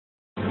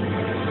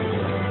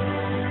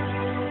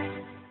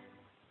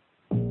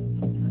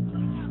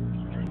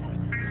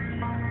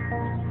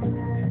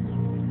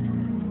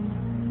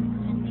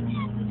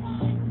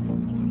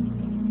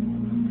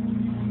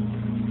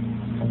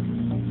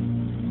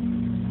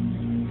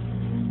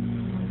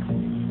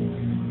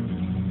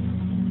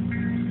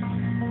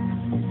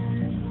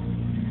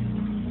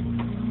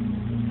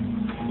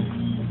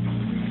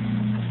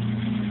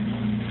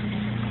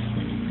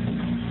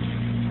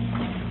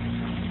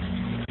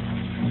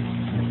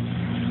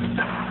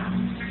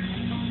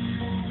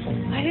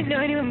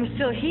know anyone was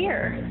still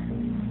here.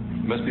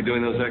 You must be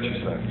doing those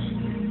exercises.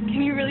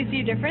 Can you really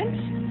see a difference?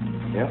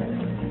 Yeah.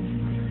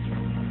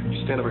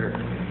 Just stand over here.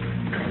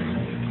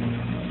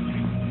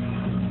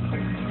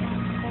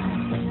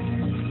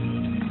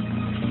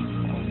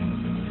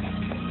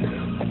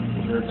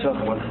 You're a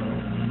tough one.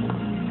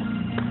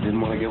 Didn't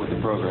want to get with the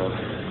program.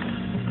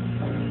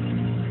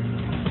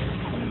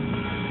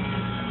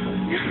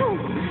 No.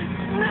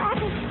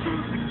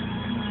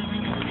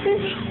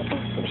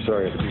 I'm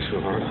sorry to be so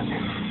hard on you.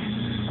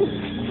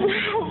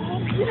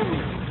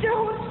 No,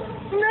 don't.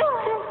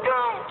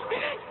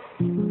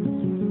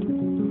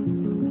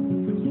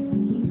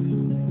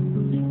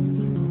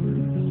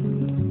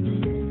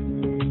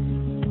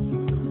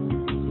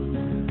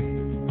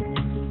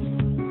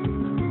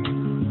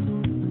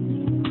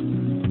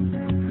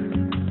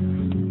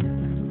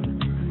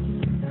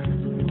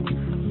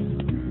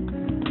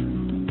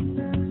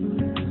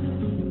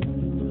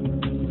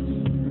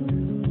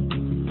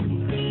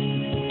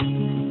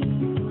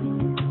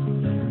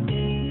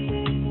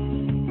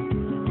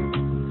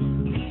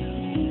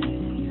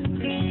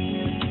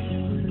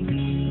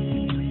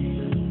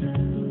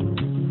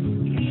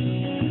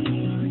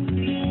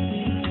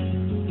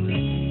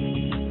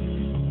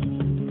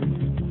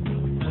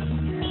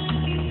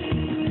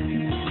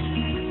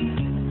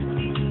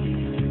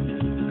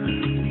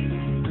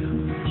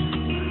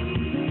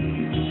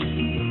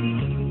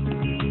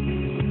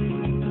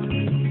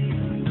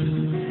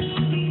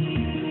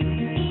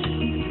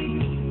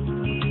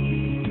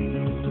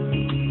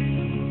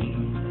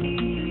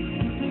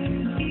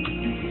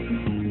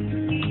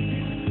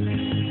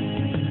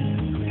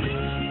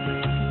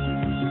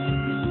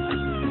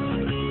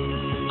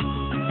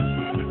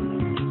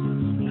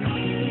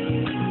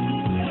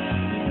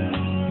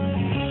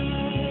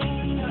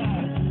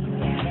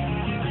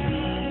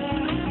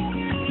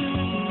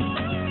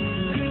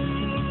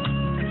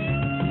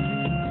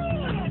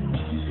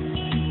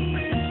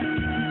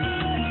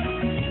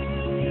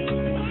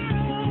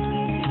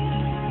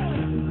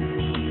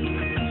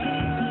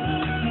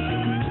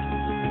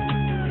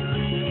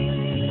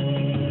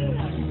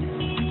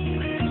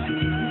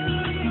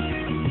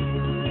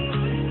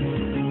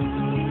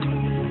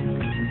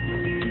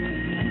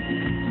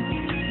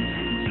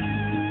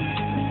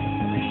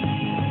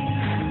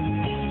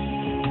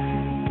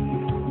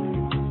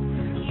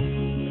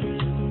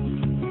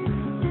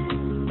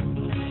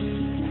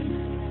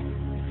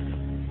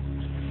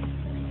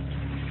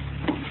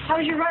 How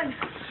was your run? It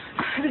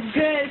was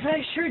good, but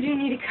I sure do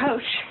need a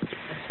coach.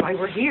 That's why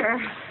we're here.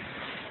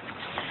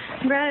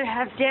 I'd rather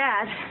have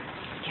Dad.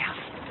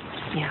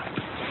 Yeah,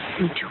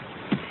 me too.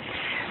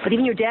 But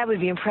even your dad would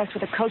be impressed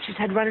with a coach who's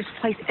had runners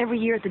place every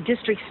year at the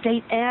district,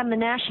 state, and the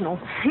national.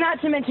 Not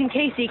to mention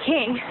Casey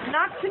King. I'm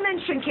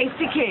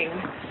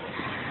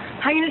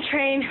going to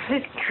train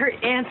with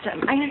Kurt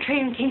Ansem. I'm going to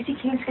train with Casey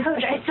King's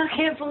coach. I still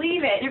can't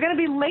believe it. You're going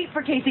to be late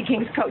for Casey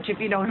King's coach if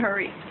you don't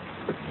hurry.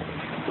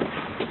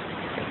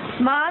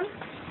 Mom?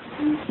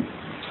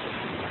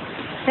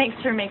 Thanks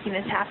for making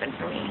this happen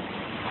for me.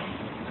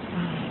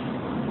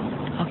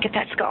 I'll get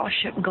that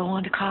scholarship and go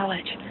on to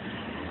college.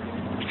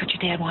 That's what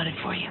your dad wanted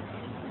for you.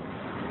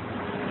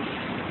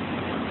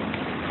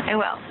 I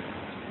will.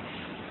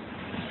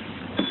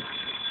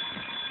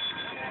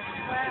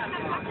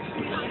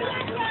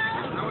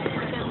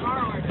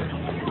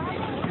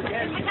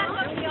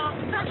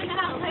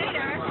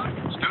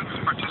 Students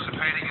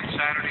participating in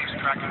Saturday's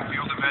track and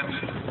field events,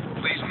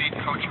 please meet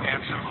Coach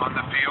Ansem on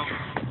the field.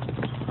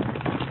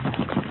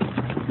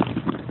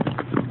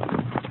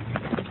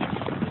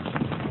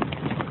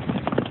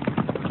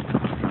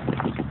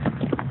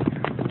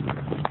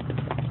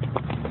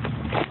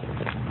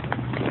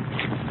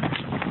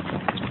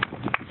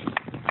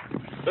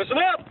 Listen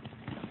up!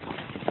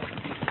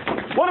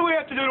 What do we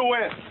have to do to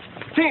win?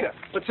 Tina,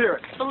 let's hear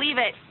it. Believe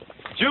it.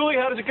 Julie,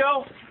 how does it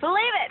go?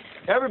 Believe it.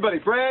 Everybody,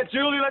 Brad,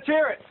 Julie, let's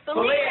hear it.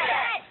 Believe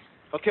it.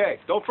 Okay,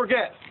 don't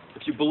forget,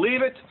 if you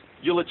believe it,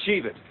 you'll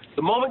achieve it.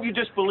 The moment you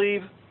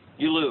disbelieve,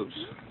 you lose.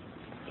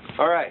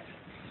 All right.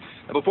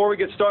 Now, before we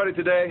get started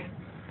today,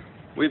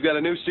 we've got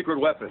a new secret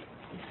weapon.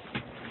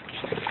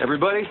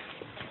 Everybody,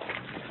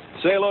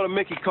 say hello to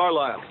Mickey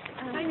Carlisle.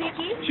 Hi,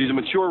 Mickey. She's a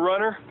mature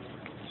runner.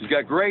 She's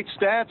got great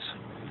stats.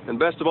 And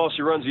best of all,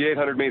 she runs the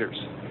 800 meters.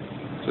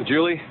 So,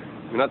 Julie,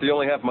 you're not the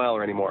only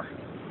half-miler anymore.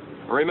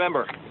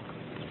 Remember,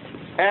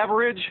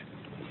 average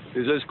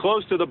is as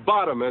close to the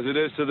bottom as it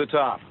is to the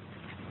top.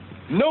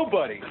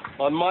 Nobody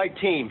on my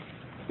team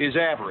is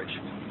average.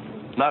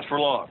 Not for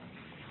long.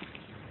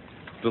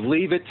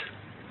 Believe it,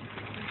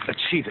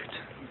 achieve it.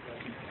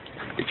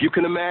 If you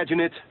can imagine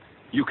it,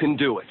 you can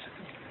do it.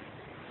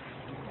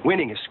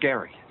 Winning is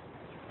scary.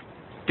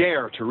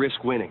 Dare to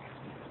risk winning.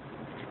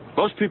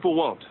 Most people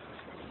won't.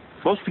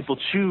 Most people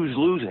choose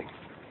losing.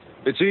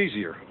 It's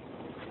easier.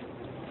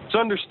 It's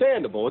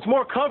understandable. It's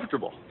more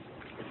comfortable.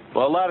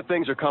 Well, a lot of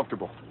things are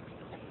comfortable.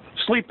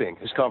 Sleeping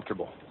is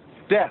comfortable.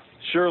 Death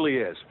surely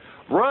is.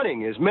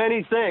 Running is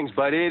many things,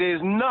 but it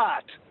is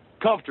not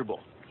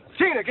comfortable.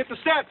 Tina, get the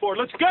stat board.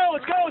 Let's go,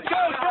 let's go, let's go,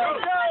 let's go,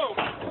 let's go!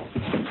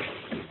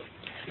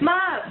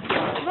 Mom,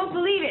 I'm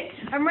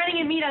I'm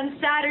running a meet on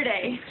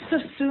Saturday. So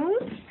soon?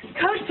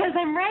 Coach says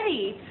I'm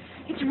ready.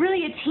 It's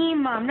really a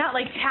team, Mom, not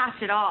like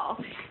Taft at all.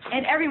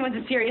 And everyone's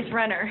a serious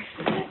runner.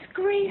 That's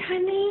great,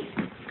 honey.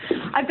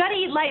 I've got to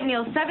eat light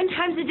meals 7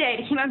 times a day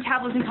to keep my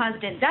metabolism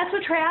constant. That's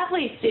what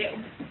triathletes do.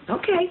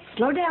 Okay,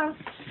 slow down.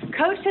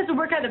 Coach says the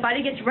workout the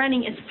body gets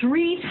running is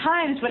 3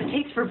 times what it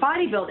takes for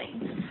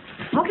bodybuilding.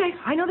 Okay,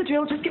 I know the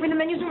drill. Just give me the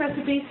menus and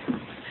recipes.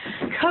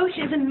 Coach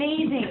is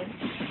amazing.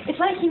 It's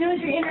like he knows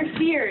your inner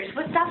fears.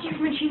 What stops you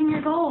from achieving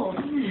your goals?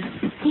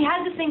 He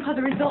has this thing called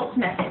the results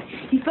method.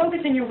 You focus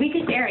on your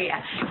weakest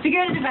area, figure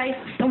out a device,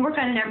 and work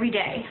on it every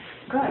day.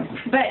 Good.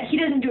 But he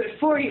doesn't do it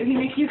for you. He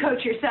makes you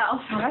coach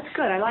yourself. Oh, that's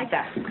good. I like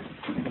that.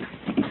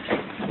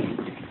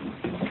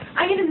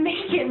 I'm going to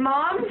make it,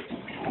 Mom.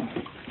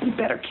 You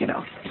better,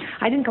 kiddo.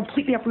 I didn't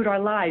completely uproot our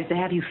lives to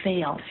have you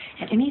fail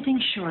at anything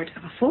short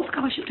of a full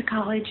scholarship to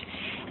college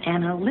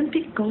and an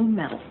Olympic gold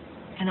medal.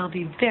 And I'll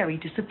be very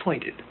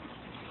disappointed.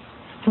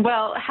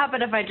 Well, how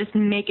about if I just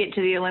make it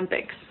to the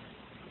Olympics?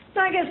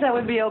 I guess that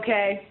would be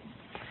okay.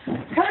 Coach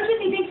says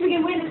he thinks we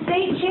can win the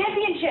state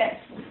championship.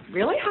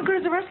 Really? How good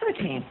is the rest of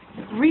the team?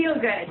 Real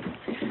good.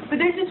 But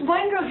there's this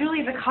one girl,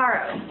 Julie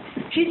Vaccaro.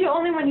 She's the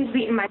only one who's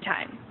beaten my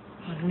time.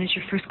 Well, then it's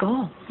your first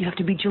goal. You have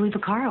to beat Julie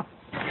Vaccaro.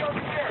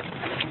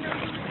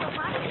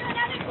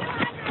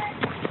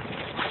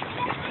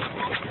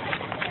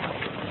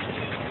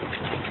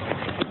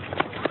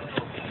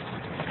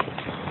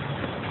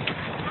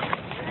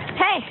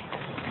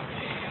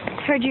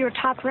 Heard you were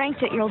top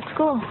ranked at your old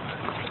school.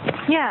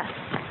 Yeah.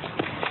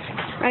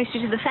 Race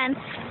you to the fence.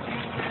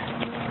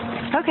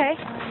 Okay.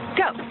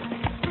 Go.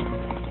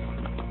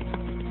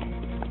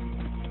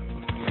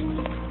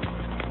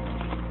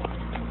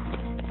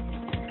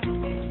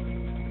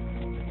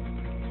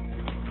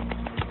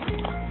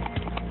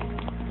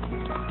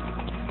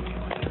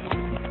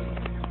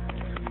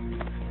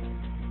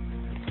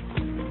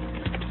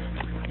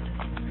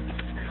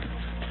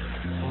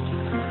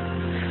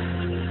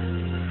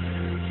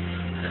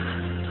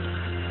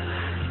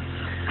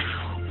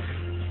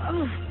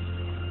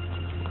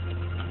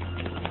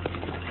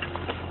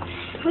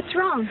 What's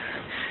wrong?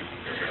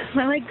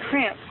 My leg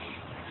cramps.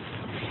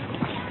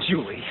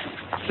 Julie,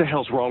 what the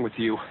hell's wrong with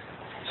you?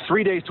 It's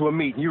 3 days to a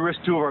meet, and you risk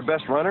 2 of our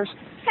best runners?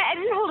 Hey, I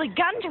didn't hold a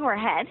gun to her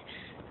head.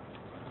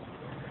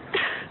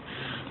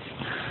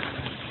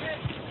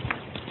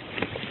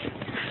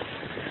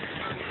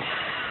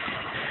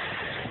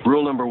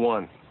 Rule number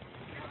 1,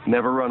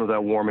 never run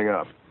without warming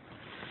up.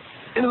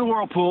 Into the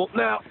whirlpool,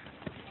 now.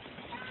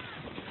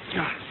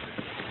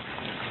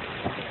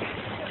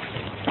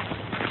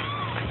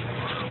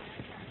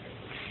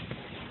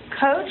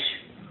 Coach?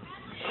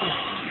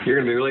 You're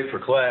going to be late for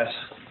class.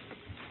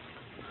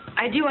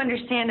 I do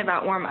understand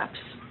about warm-ups.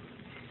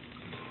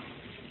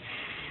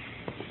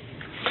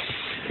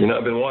 You know,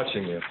 I've been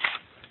watching you.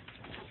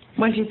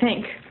 What do you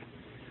think?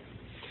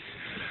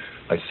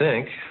 I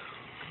think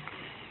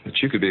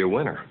that you could be a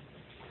winner.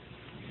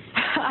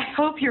 I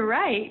hope you're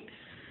right.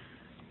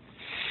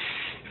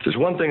 If there's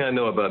one thing I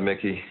know about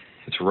Mickey,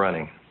 it's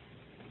running.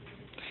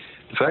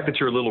 The fact that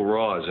you're a little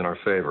raw is in our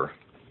favor.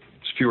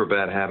 There's fewer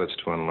bad habits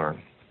to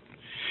unlearn.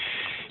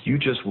 You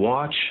just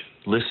watch,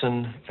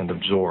 listen, and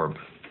absorb.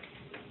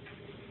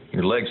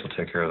 Your legs will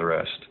take care of the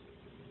rest.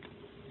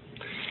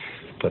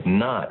 But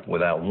not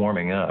without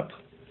warming up.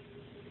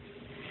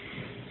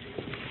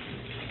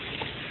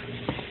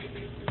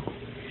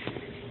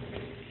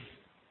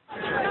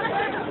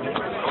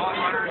 All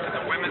runners in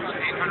the women's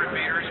 800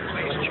 meters,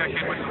 please check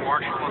in with the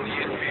marshal on the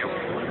infield.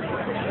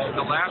 This is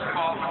the last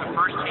call for the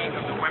first heat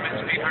of the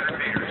women's 800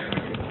 meters.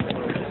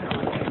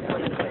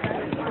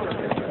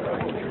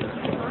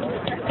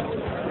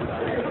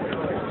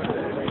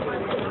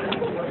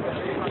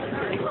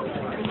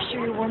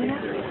 Warming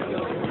up?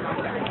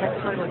 That's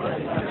totally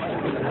good.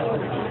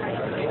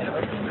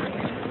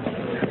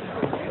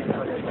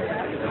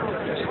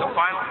 This is the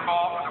final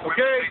call for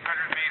the women's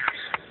 800 meters.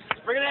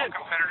 Bring it in. All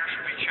competitors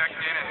should be checked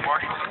in and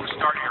marshaled at the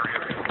start area.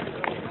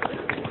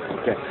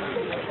 Okay.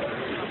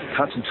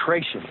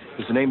 Concentration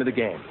is the name of the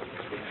game.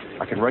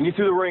 I can run you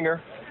through the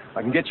ringer.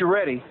 I can get you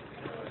ready.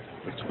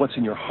 It's what's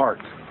in your heart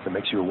that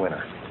makes you a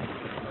winner.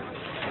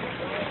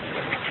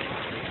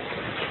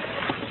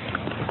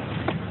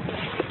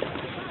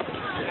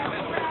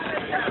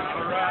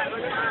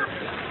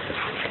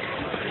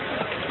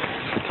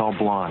 It's all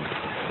blonde.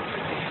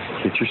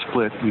 Get your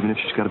split, even if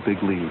she's got a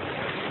big lead.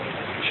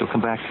 She'll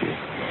come back to you.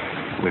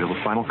 Wait till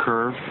the final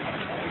curve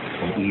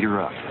and eat her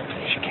up.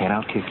 She can't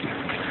outkick you.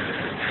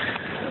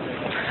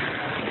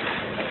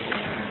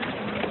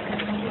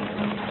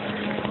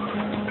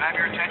 Have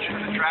your attention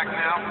to the track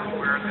now.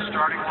 We're at the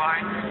starting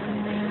line.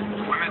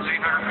 The women's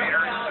 800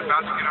 meters is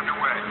about to get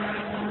underway.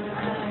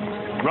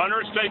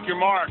 Runners, take your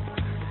mark.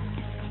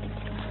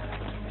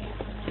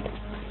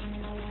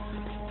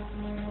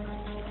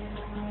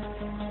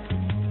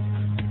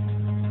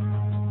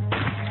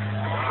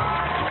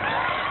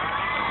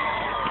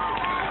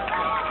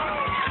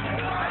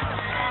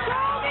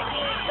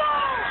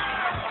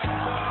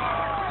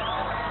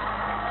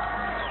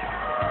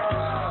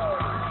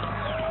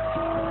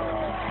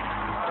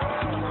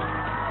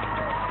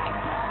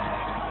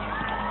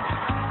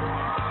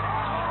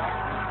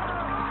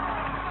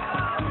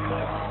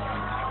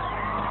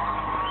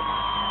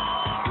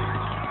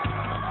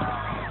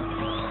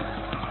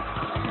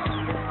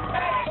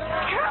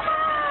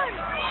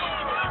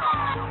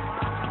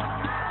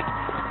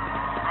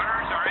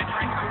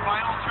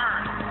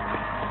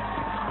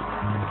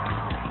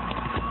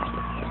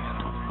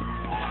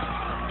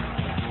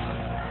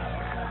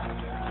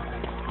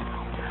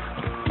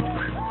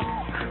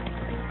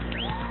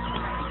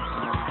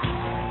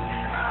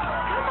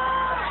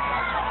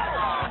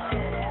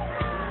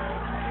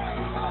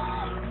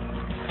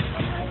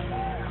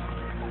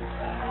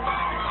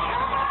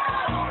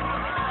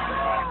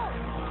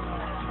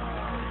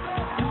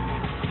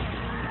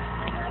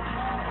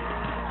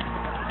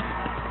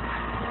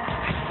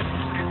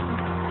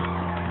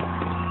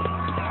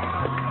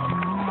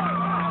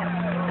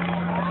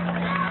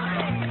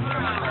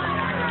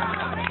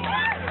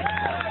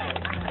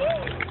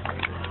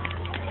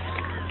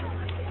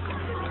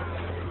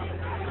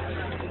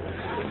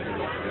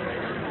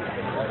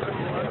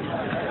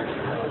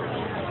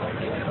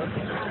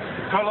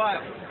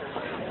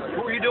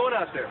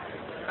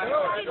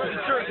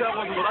 sure as hell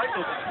wasn't what I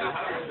told you to do.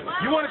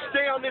 You want to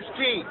stay on this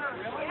team,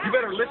 you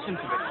better listen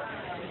to me.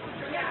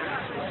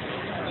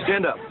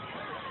 Stand up.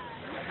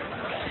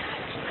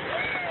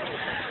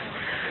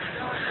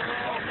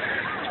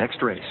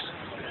 Next race,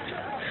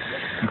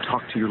 you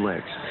talk to your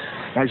legs.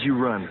 As you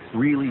run,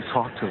 really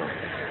talk to them.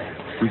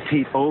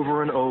 Repeat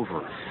over and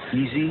over.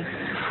 Easy,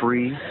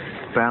 free,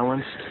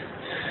 balanced,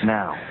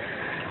 now.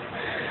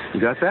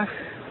 You got that?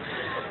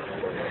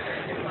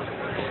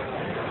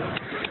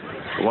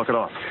 Walk it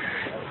off.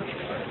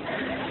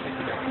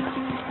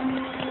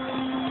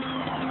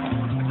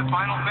 At the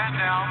final bend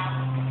now,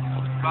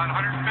 about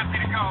 150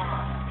 to go.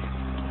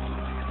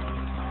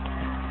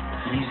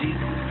 Easy,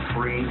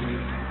 free,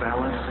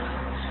 balanced,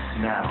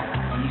 now.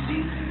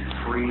 Easy,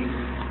 free,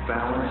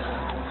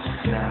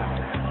 balanced,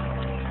 now.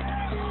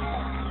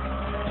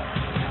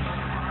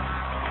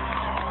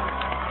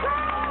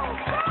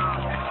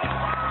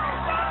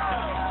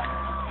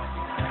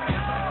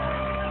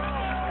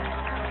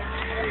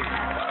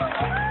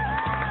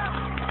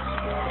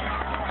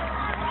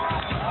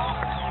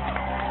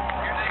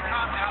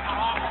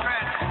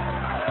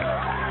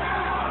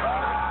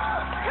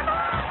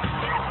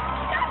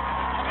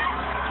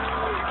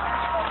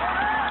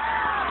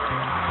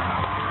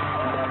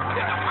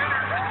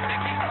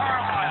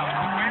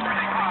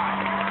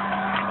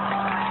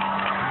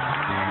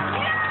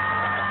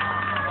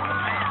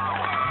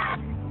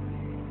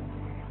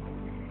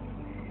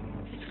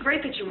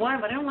 Great that you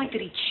won, but I don't like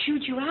that he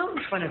chewed you out in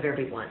front of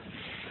everyone.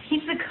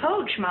 He's the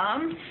coach,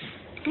 Mom.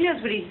 He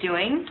knows what he's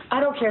doing. I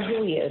don't care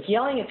who he is.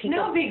 Yelling at people.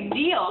 No big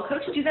deal.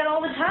 Coaches do that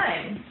all the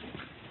time.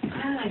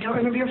 I don't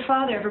remember your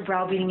father ever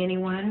browbeating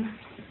anyone.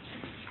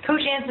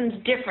 Coach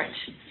Anson's different.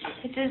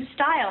 It's his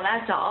style,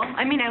 that's all.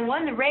 I mean, I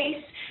won the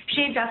race,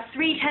 shaved off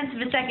 0.3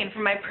 of a second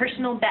from my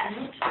personal best.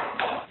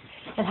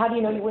 And how do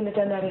you know you wouldn't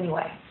have done that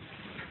anyway?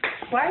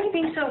 Why are you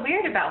being so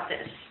weird about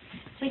this?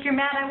 It's like you're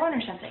mad I won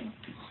or something.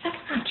 That's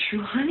not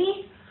true,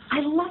 honey. I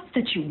loved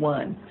that you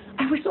won.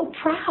 I was so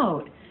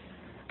proud.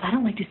 But I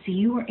don't like to see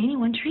you or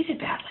anyone treated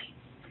badly.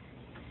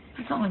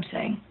 That's all I'm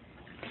saying.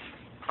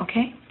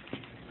 Okay?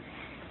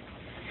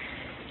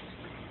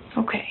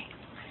 Okay.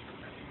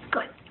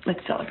 Good. Let's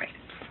celebrate.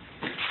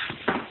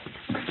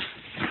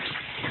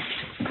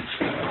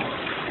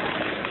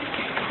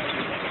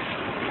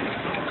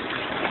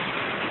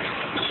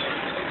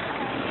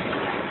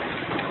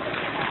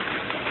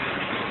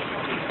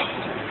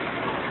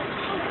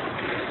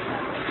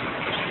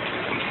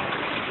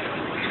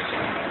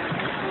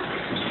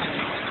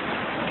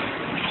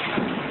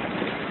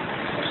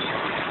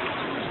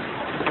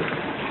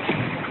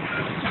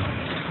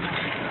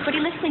 What are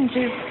you listening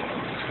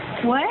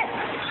to? What?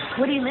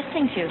 What are you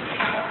listening to?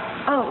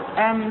 Oh,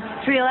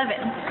 311.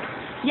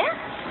 Yeah,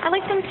 I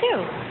like them too.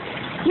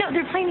 No,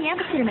 they're playing the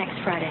amphitheater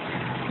next Friday.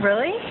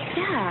 Really?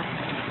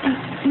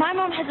 Yeah. And my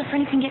mom has a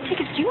friend who can get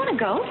tickets. Do you want to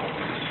go?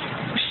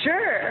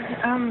 Sure.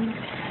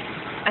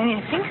 I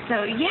mean, I think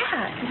so.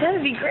 Yeah, that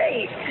would be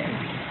great.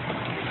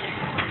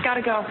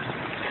 Gotta go.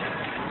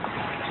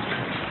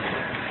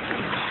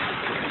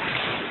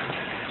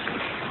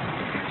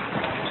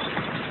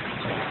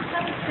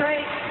 That's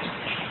great.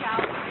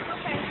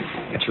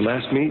 At your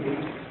last meet,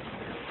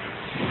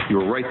 you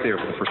were right there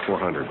for the first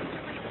 400.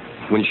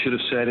 When you should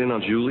have sat in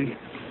on Julie,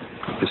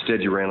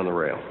 instead you ran on the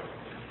rail.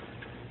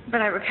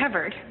 But I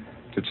recovered.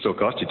 It still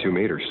cost you 2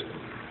 meters.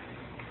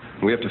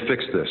 We have to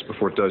fix this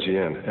before it does you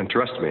in. And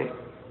trust me,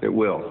 it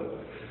will.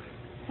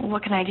 Well,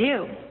 what can I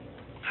do?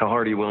 How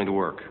hard are you willing to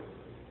work?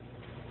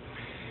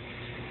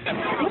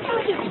 What's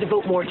all this to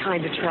devote more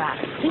time to track?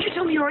 Didn't you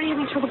tell me you're already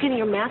having trouble getting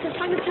your math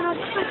assignments done?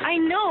 I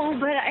know,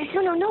 but I...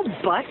 No,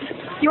 but.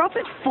 You're up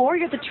at 4,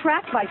 you're at the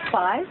track by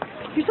 5.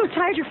 You're so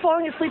tired you're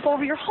falling asleep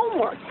over your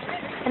homework.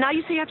 And now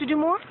you say you have to do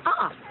more?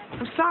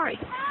 I'm sorry.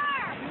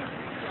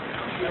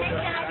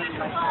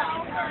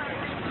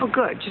 Oh,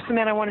 good. Just the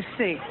man I want to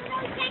see.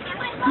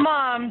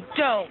 Mom,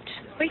 don't.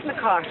 Wait in the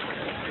car.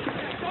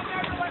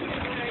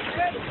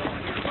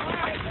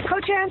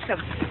 Coach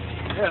Ansem.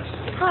 Yes.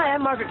 Hi,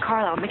 I'm Margaret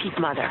Carlisle, Mickey's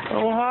mother.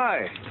 Oh,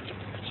 hi.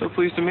 So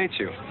pleased to meet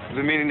you. I've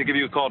been meaning to give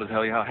you a call to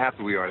tell you how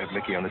happy we are to have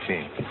Mickey on the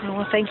team. Oh,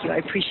 well, thank you. I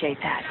appreciate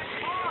that.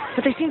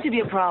 But there seems to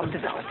be a problem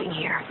developing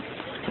here.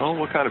 Oh,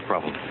 what kind of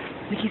problem?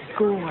 Mickey's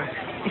schoolwork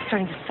is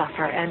starting to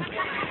suffer, and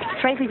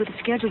frankly, with the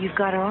schedule you've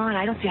got her on,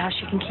 I don't see how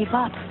she can keep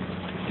up.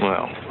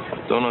 Well,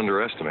 don't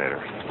underestimate her.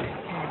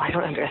 Oh, I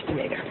don't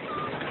underestimate her.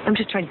 I'm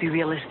just trying to be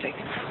realistic.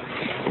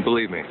 Well,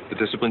 believe me, the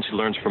discipline she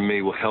learns from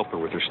me will help her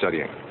with her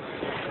studying.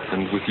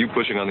 And with you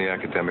pushing on the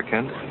academic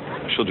end,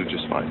 she'll do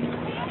just fine.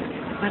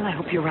 Well, I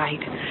hope you're right.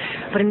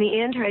 But in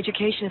the end, her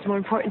education is more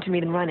important to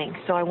me than running,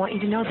 so I want you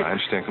to know that... I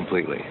understand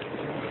completely.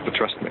 But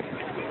trust me,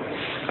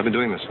 I've been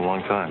doing this a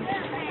long time.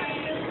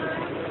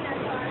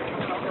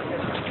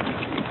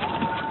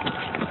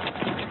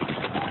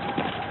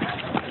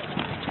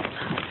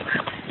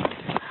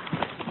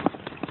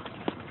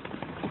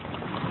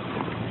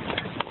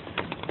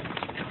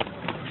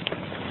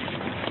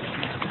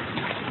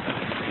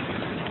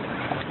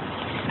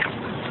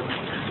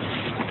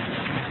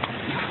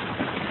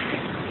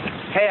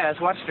 Hey, I was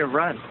watching her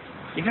run.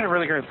 You got a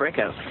really great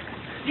breakout.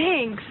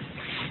 Thanks.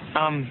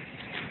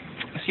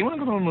 So you want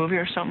to go to a movie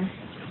or something?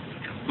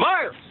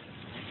 Myers!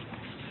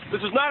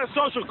 This is not a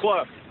social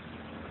club.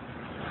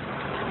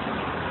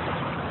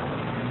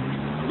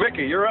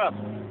 Mickey, you're up.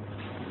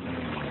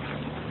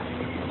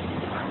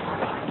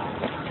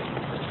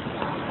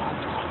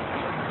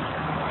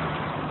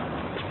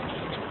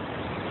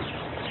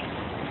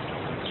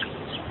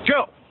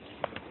 Joe!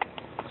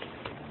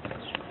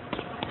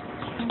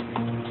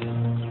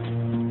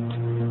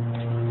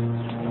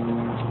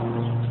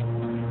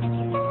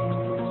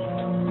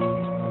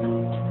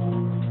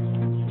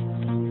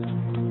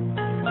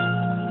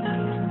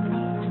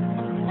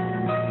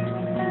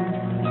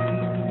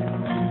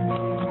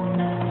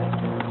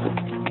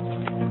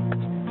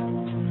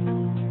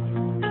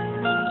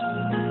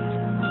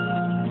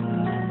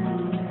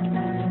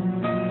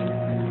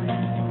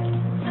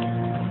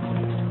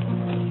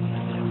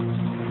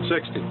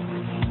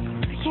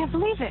 I can't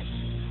believe it.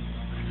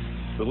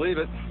 Believe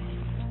it.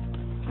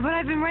 But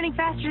I've been running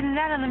faster than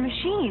that on the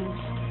machines.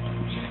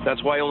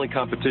 That's why only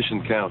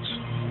competition counts.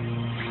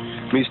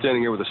 Me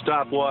standing here with a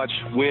stopwatch,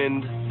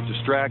 wind,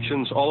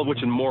 distractions, all of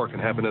which and more can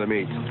happen in a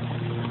meet.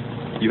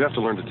 You have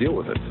to learn to deal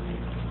with it.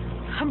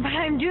 But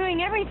I'm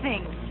doing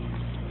everything.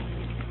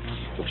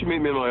 Why don't you meet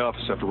me in my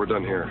office after we're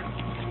done here?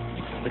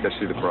 I think I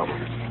see the problem.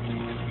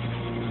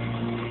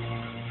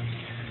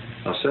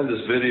 I'll send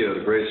this video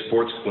to Gray's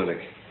Sports Clinic.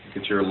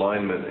 Get your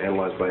alignment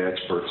analyzed by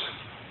experts.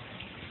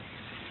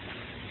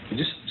 You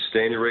just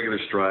stay in your regular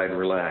stride and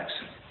relax.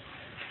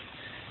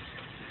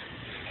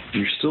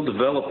 You're still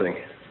developing.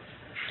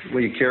 The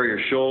way you carry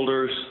your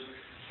shoulders,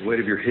 the weight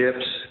of your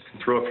hips,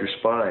 can throw up your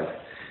spine.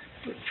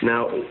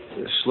 Now,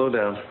 slow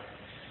down.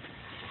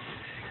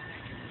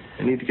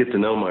 I need to get to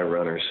know my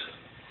runners.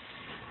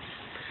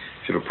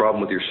 If you have a problem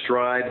with your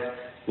stride,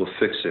 we'll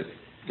fix it.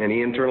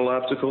 Any internal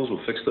obstacles,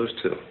 we'll fix those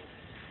too.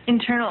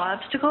 Internal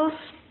obstacles?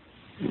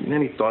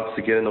 Any thoughts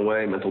that get in the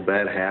way, mental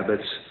bad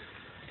habits.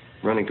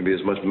 Running can be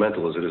as much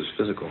mental as it is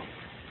physical.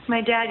 My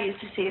dad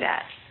used to say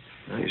that.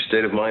 Now, your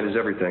state of mind is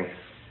everything.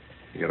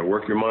 You got to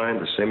work your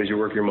mind the same as you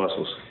work your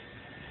muscles.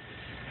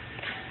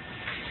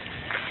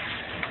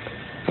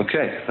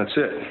 Okay, that's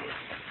it.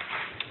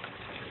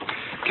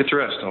 Get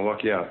dressed. I'll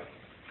walk you out.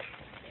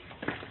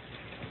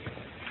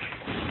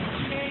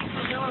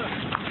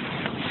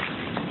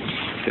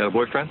 You got a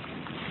boyfriend?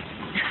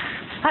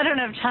 I don't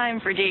have time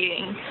for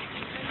dating.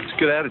 It's a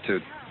good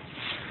attitude.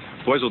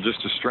 Boys will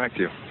just distract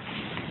you.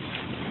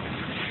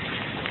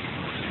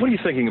 What are you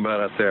thinking about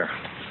out there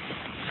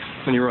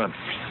when you run?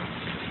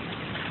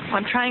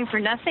 I'm trying for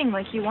nothing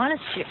like you want us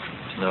to.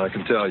 No, I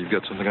can tell you've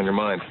got something on your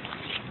mind.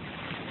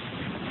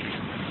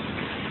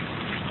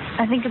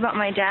 I think about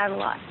my dad a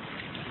lot.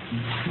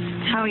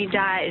 How he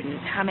died and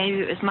how maybe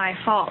it was my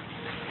fault.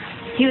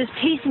 He was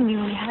pacing me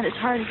when he had his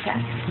heart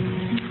attack.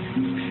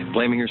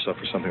 Blaming yourself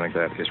for something like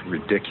that is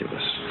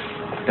ridiculous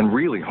and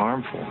really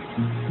harmful.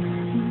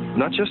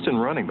 Not just in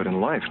running, but in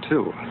life,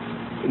 too.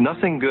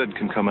 Nothing good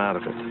can come out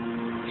of it.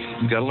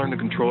 You've got to learn to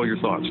control your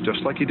thoughts,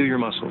 just like you do your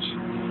muscles.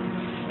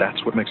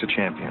 That's what makes a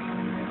champion.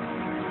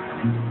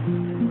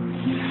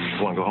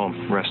 Come on, go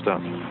home. Rest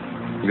up.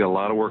 We've got a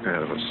lot of work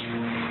ahead of us.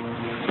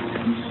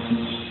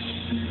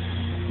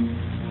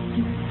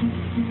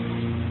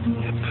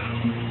 Yep.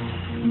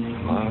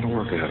 A lot of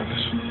work ahead of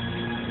us.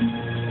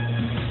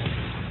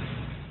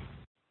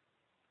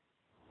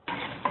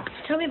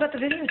 Tell me about the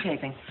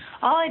videotaping.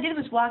 All I did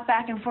was walk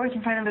back and forth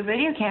in front of the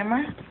video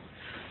camera.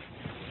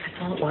 That's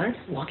all it was?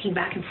 Walking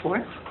back and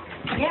forth?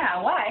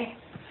 Yeah, why?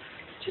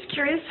 Just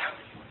curious.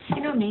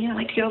 You know me, I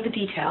like to get all the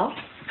detail.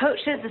 Coach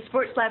says the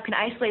sports lab can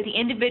isolate the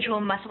individual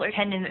muscle or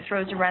tendon that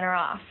throws a runner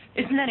off.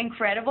 Isn't that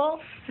incredible?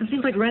 It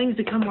seems like running's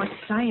become more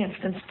science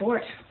than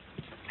sport.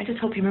 I just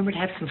hope you remember to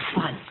have some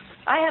fun.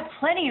 I have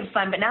plenty of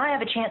fun, but now I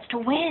have a chance to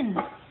win.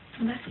 Well,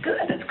 that's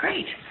good. That's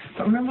great.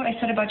 But remember what I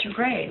said about your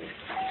grades.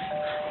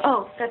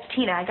 Oh, that's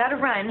Tina. I gotta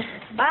run.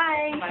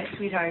 Bye. Bye,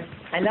 sweetheart.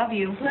 I love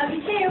you. Love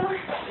you too.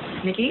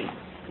 Nikki?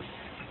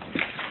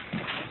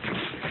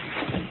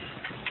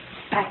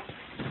 Bye.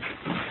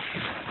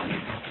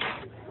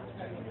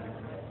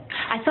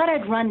 I thought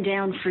I'd run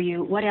down for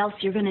you what else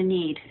you're going to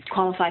need to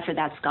qualify for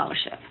that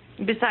scholarship.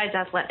 Besides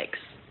athletics.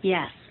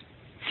 Yes.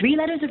 3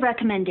 letters of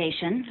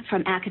recommendation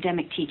from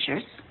academic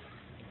teachers.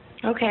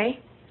 Okay.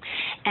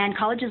 And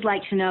colleges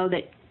like to know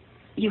that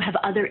you have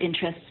other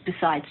interests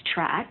besides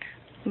track.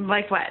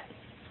 Like what?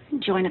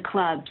 Join a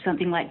club,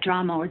 something like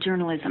drama or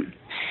journalism.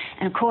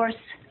 And, of course,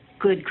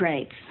 good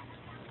grades.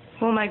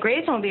 Well, my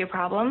grades won't be a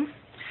problem.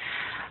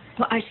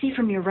 Well, I see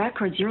from your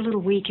records you're a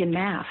little weak in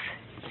math.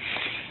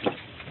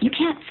 You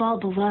can't fall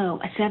below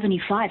a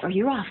 75 or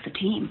you're off the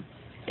team.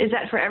 Is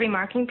that for every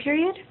marking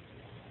period?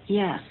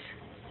 Yes.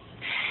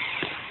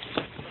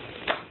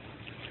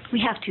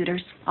 We have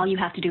tutors. All you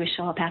have to do is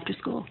show up after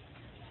school.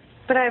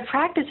 But I have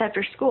practice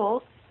after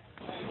school.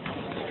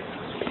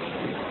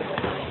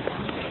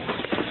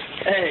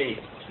 Hey,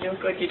 you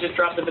look like you just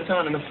dropped the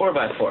baton in the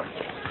 4x4.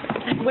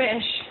 I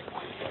wish.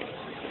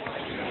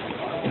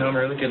 You know, I'm a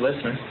really good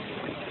listener.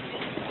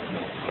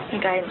 The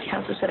guidance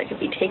counselor said I could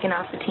be taken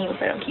off the team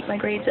if I don't keep my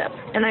grades up.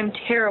 And I'm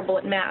terrible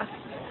at math.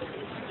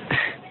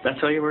 That's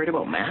all you're worried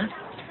about, math?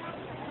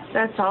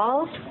 That's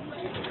all?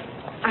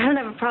 I don't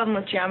have a problem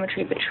with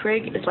geometry, but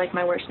trig is like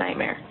my worst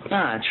nightmare.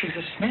 Ah, trig's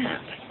a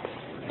snap.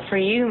 For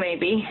you,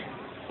 maybe.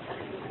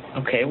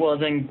 Okay, well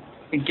then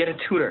get a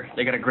tutor.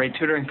 They got a great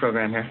tutoring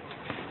program here.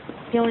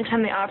 The only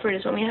time they offer it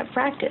is when we have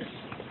practice.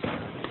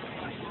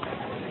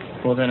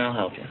 Well, then I'll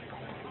help you.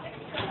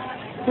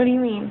 What do you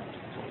mean?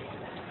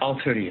 I'll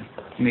tutor you.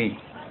 Me.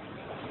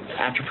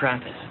 After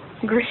practice.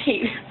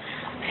 Great.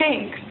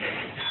 Thanks.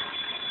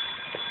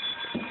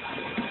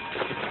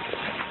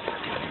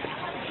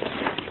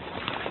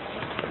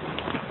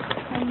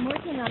 I'm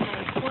working on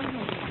my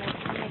 400,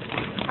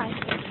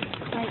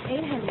 my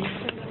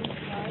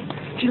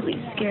 800.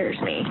 Julie scares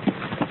me.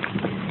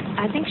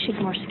 I think she's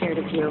more scared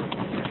of you.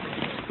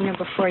 You know,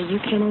 before you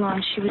came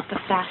along, she was the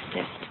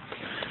fastest.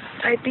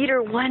 I beat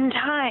her one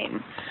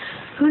time.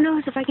 Who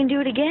knows if I can do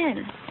it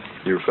again?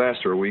 You were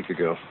faster a week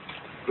ago.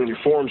 And your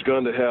form's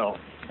gone to hell.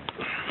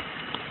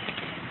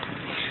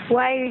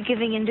 Why are you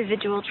giving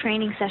individual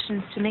training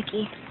sessions to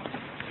Nikki?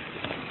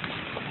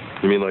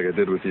 You mean like I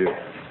did with you?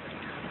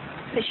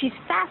 But she's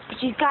fast, but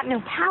she's got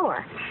no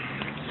power.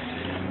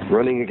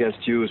 Running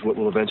against you is what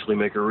will eventually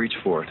make her reach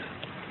for it.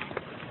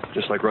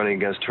 Just like running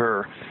against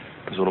her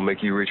is what will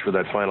make you reach for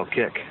that final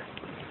kick.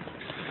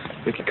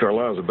 Nikki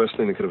Carlisle's the best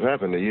thing that could have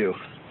happened to you.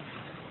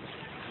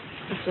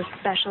 What's so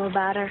special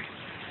about her?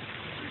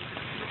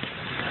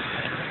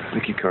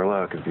 Nikki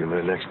Carlisle could be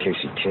my next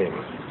Casey King.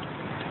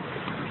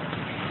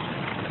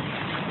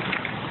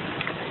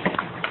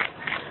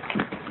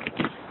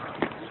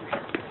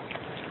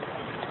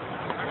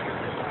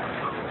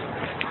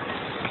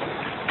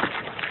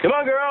 Come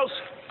on, girls.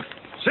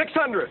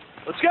 600.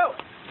 Let's go.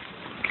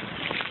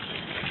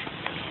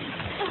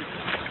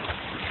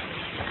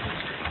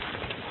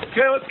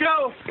 Okay, let's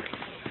go.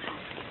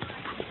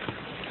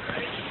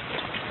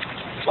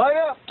 Line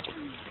up.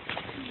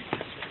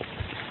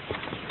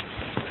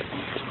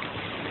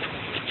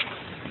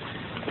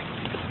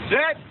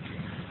 Set.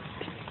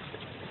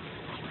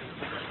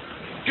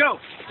 Go.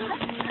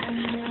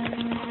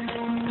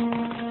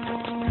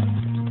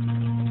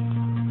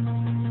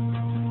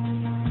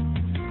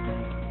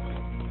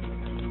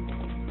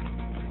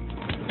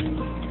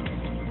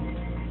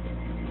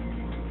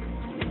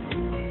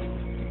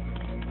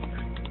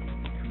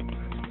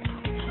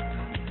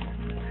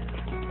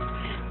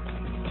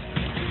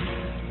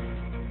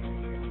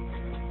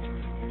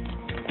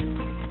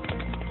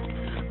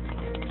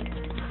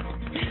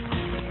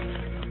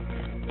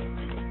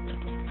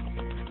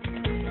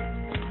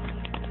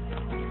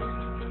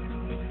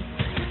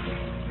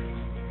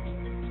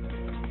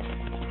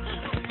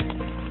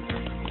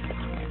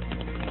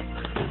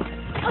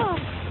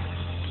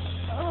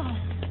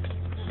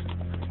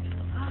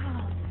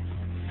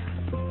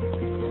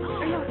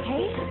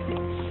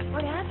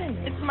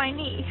 My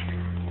knee.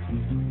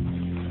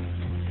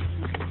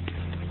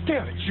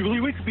 Damn it, Julie.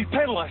 We could be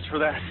penalized for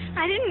that.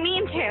 I didn't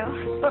mean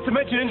to. Not to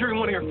mention injuring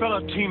one of your fellow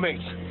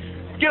teammates.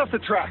 Get off the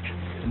track.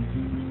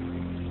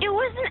 It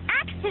was an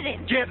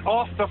accident. Get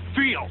off the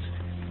field.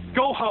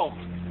 Go home.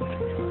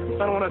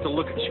 I don't want to have to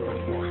look at you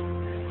anymore.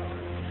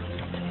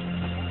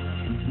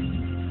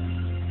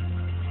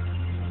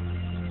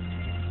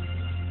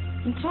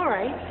 It's all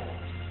right.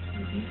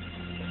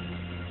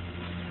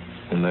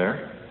 In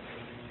there?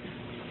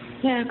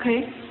 Yeah,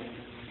 okay.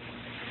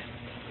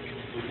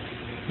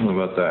 What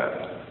about that?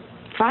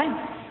 Fine.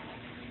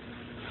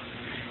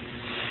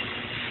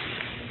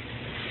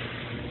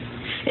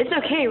 It's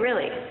okay,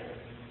 really.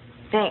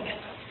 Thanks.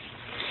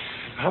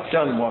 Hop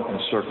down and walk in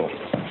a circle.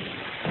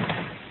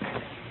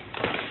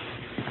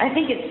 I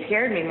think it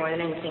scared me more than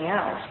anything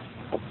else.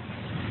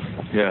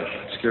 Yeah,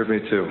 it scared me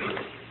too.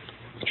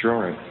 But you're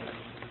all right.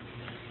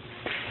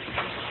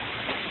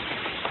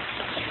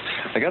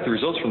 I got the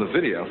results from the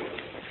video.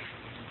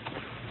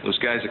 Those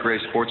guys at Gray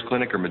Sports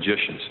Clinic are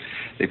magicians.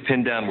 They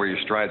pin down where your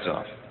stride's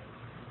off.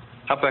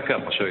 Hop back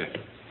up, I'll show you.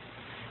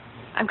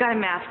 I've got a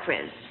math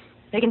quiz.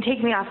 They can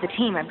take me off the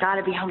team. I've got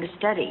to be home to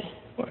study.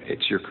 Well,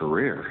 it's your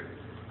career.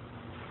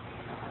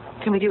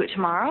 Can we do it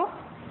tomorrow?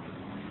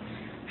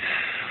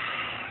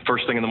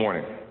 First thing in the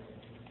morning.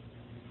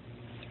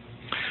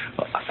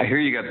 Well, I hear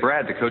you got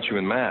Brad to coach you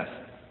in math.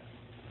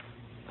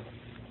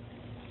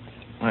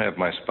 I have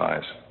my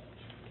spies.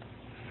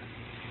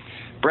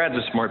 Brad's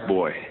a smart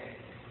boy.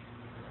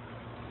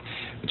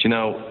 But you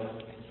know,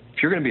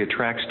 if you're going to be a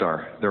track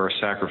star, there are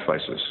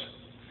sacrifices.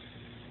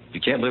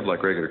 You can't live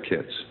like regular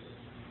kids.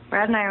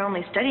 Brad and I are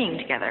only studying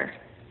together.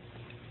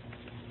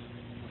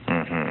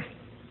 Mm-hmm.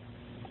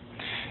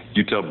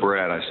 You tell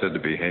Brad I said to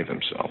behave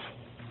himself.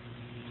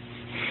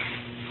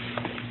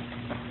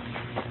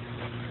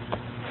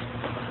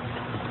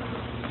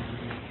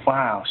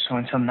 Wow, so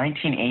until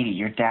 1980,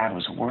 your dad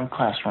was a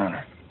world-class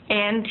runner.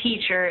 And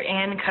teacher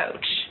and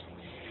coach.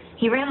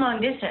 He ran long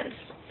distance.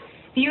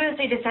 The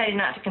USA decided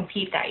not to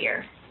compete that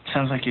year.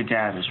 Sounds like your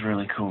dad was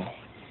really cool.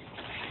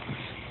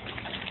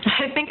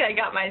 I think I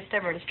got my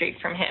stubborn streak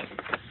from him.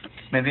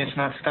 Maybe it's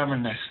not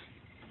stubbornness.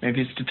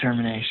 Maybe it's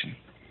determination.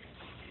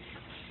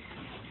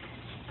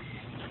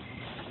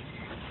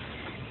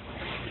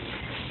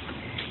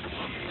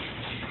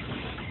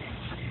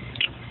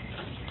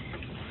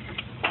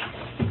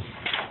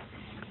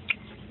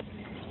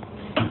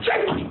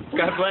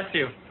 God bless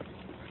you.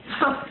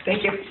 Oh,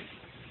 thank you.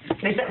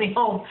 They sent me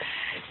home.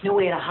 No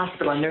way at a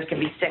hospital a nurse can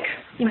be sick.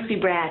 You must be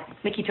Brad.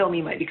 Mickey told me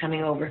you might be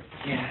coming over.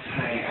 Yes,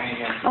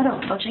 Oh, no,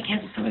 don't shake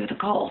hands with somebody with a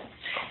cold.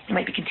 It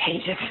might be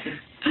contagious.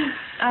 Do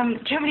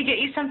you want me to get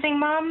you something,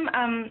 Mom?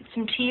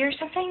 Some tea or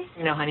something?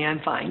 No, honey,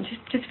 I'm fine.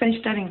 Just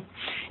finished studying.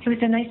 It was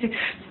so nice to...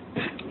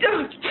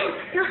 Oh,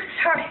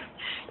 sorry.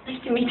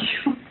 Nice to meet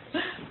you.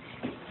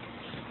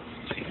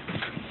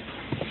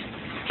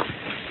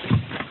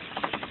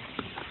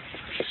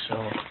 So,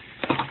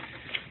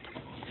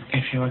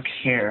 if you look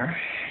here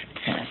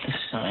at the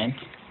sign,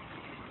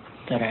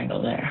 that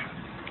angle there,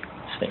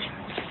 see?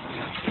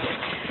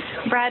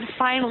 Brad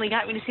finally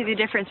got me to see the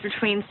difference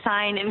between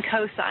sine and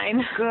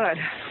cosine. Good.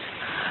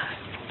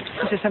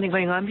 Is there something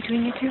going on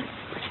between you two?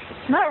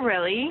 Not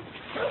really.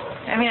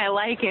 I mean, I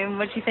like him.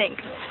 What do you think?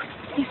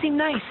 You seem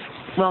nice.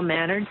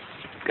 Well-mannered.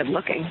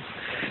 Good-looking.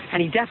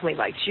 And he definitely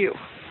likes you.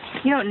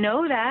 You don't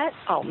know that.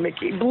 Oh,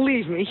 Mickey,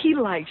 believe me, he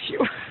likes you.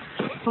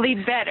 Well,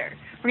 he'd better.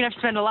 We're going to have to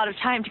spend a lot of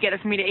time together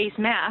for me to ace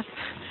math.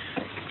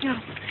 You know,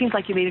 seems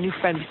like you made a new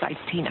friend besides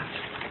Tina.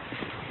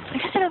 I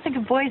guess I don't think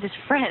of boys as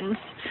friends.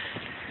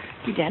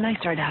 Your dad and I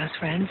started out as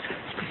friends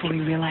before we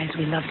realized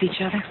we loved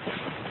each other.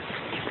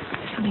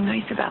 Something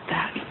nice about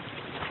that.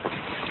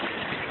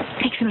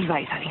 Take some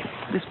advice, honey.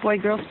 This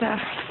boy-girl stuff,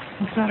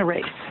 it's not a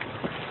race.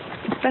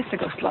 It's best to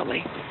go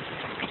slowly.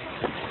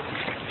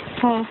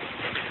 Oh,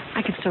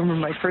 I can still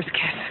remember my first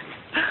kiss.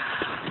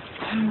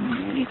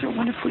 These are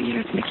wonderful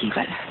years, Mickey,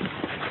 but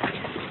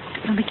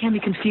they can be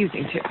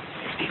confusing, too.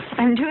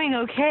 I'm doing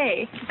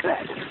okay.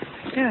 Good.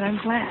 Good, I'm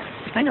glad.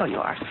 I know you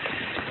are.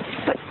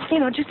 But, you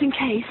know, just in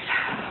case,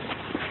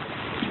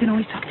 you can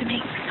always talk to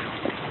me.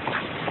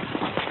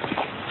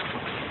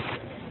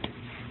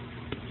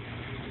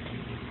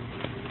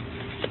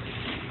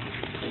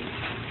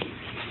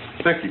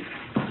 Becky,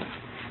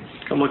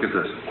 come look at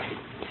this.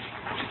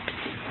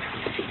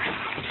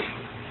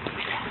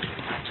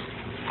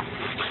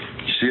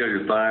 You see how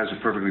your thighs are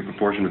perfectly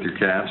proportioned with your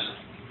calves?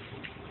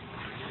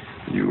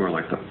 You are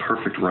like the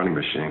perfect running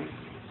machine.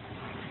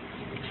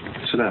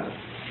 Sit down.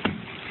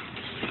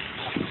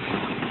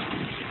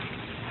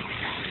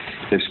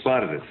 They've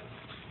spotted it.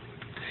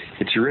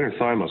 It's your inner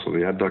thigh muscle, the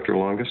adductor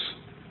longus.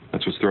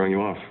 That's what's throwing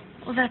you off.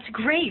 Well, that's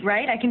great,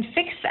 right? I can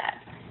fix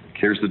that.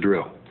 Here's the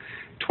drill.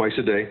 Twice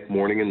a day,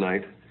 morning and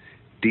night,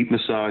 deep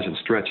massage and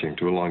stretching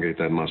to elongate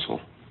that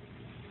muscle.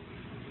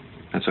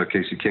 That's how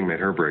Casey King made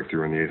her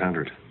breakthrough in the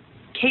 800.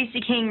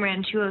 Casey King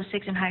ran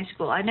 206 in high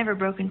school. I'd never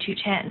broken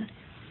 210.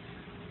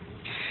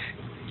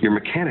 Your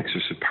mechanics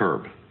are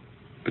superb,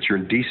 but you're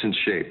in decent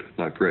shape,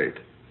 not great.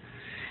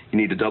 You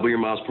need to double your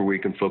miles per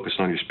week and focus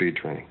on your speed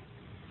training.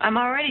 I'm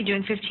already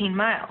doing 15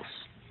 miles.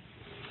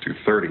 Do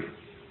 30.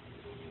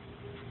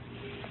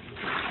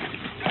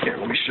 Here,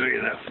 let me show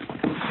you that.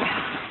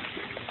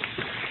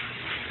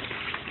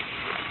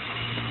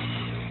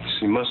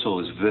 See, muscle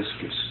is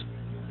viscous.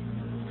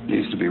 It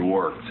needs to be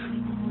worked.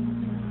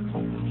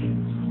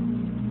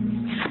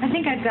 I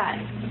think I've got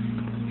it.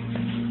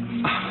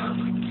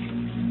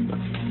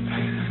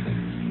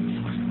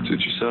 Suit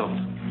yourself.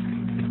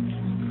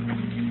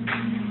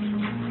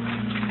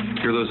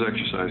 Here are those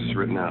exercises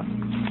written out.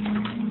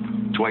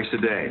 Twice a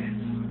day.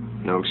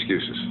 No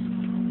excuses.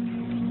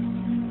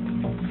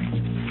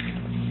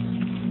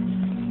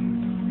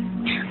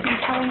 I'm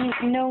telling you,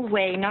 no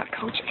way, not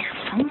Coach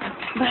Ansel.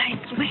 But I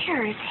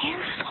swear, his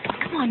hands are so...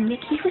 Come on,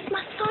 Mickey, he was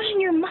massaging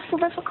your muscle.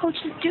 That's what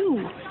coaches do.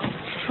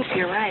 I hope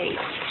you're right.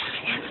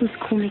 Ansel's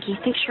cool, Mickey.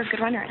 He thinks you're a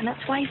good runner, and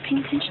that's why he's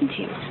paying attention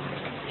to you.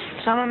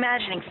 So I'm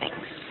imagining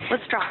things.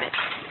 Let's drop it.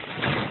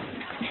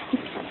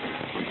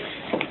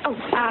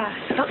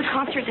 About the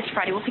concert this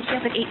Friday. We'll pick you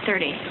up at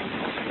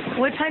 8:30.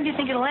 What time do you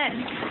think it'll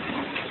end?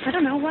 I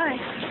don't know why.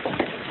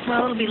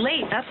 Well, it'll be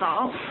late, that's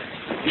all.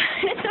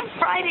 It's a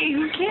Friday.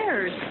 Who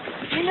cares?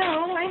 I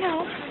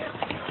know.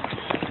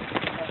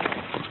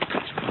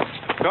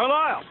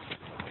 Carlisle!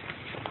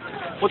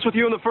 What's with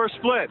you in the first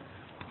split?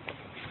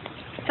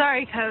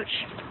 Sorry, Coach.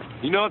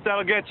 You know what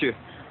that'll get you.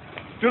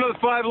 Do another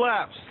 5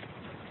 laps.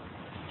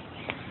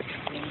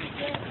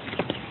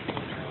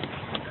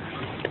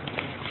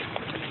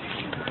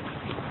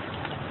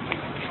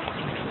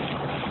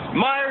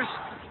 Myers,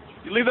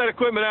 you leave that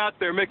equipment out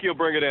there. Mickey will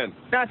bring it in.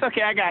 That's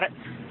okay, I got it.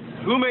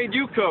 Who made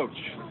you coach?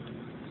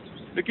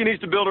 Mickey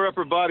needs to build her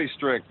upper body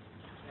strength.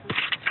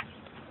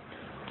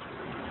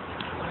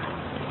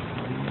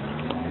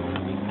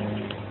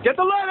 Get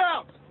the lead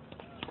out!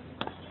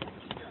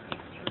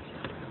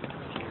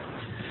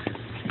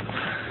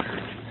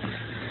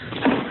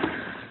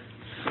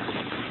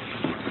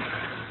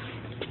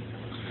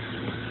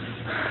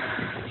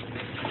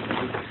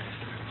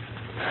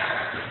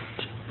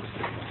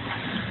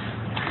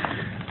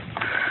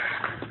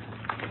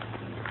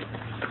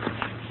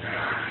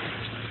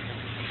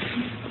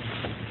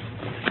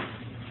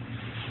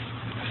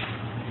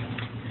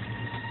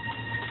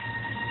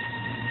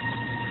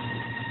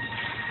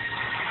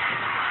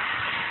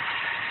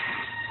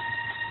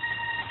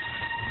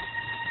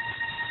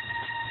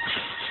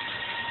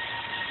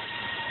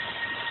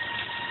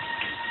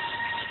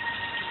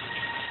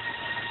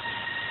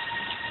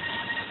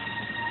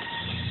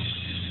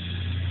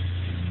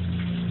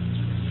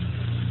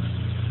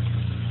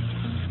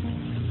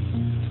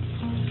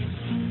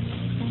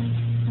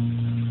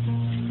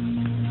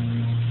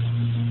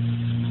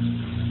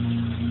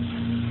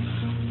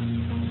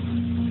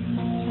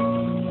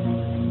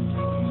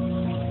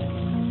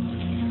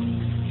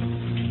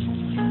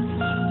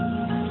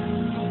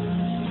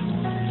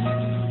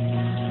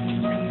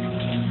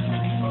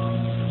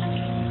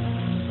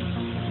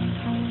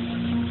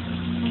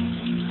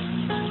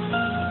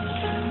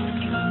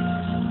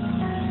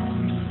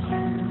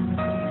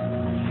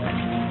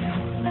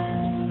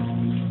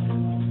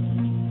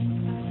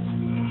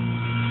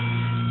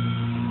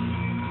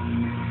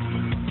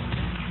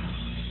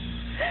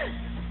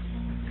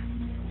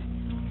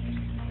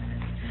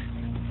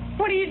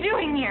 What are you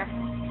doing here?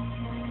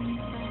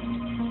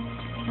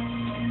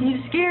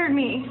 You scared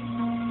me.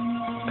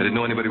 I didn't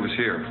know anybody was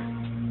here.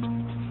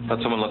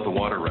 Thought someone left the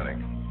water running.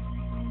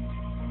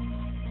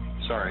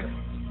 Sorry. You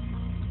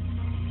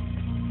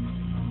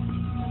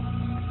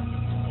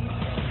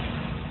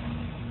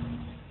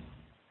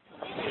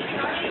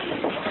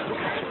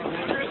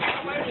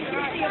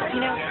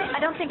know, I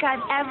don't think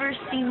I've ever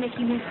seen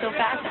Mickey move so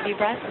fast. Have you,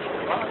 Brett?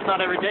 Well, it's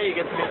not every day you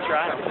get to meet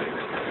Trial.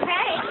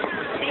 Hey,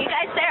 see you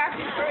guys there.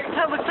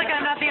 Oh, looks like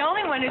I'm not the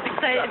only one who's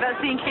excited about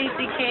seeing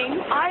Casey King.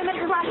 I met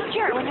her last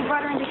year when they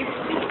brought her in to give a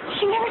speech.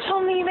 She never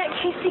told me you met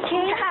Casey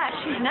King. Yeah,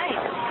 she's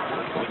nice.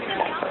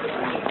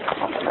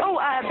 Oh,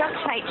 Beth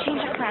tonight,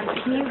 change of plans.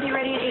 Can you be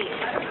ready at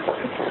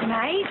 8?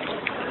 Tonight?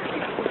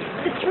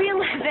 The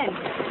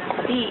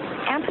 311. The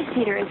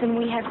amphitheater is, and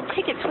we have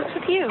tickets. What's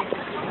with you?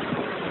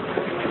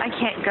 I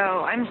can't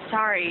go. I'm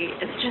sorry.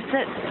 It's just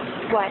that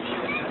What?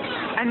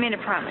 I made a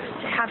promise.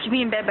 Have to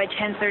be in bed by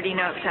 10:30,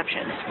 no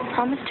exceptions.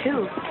 Promise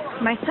too.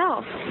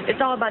 Myself.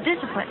 It's all about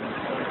discipline.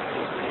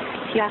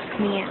 If you ask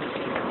me,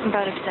 it's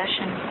about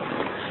obsession.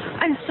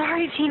 I'm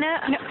sorry,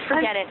 Tina. No,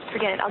 forget it.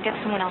 Forget it. I'll get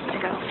someone else to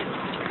go.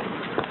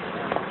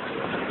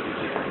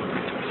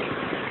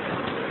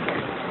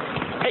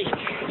 Hey,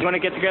 you want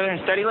to get together and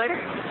study later?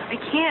 I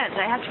can't.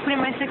 I have to put in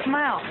my 6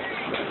 miles.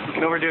 You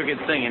can overdo a good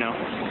thing, you know.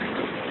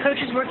 Coach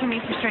is working me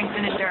for strength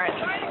and endurance.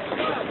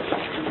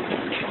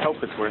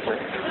 Hope it's worth it.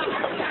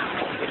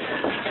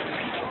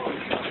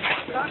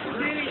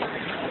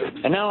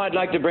 And now I'd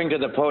like to bring to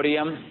the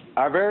podium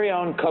our very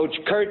own Coach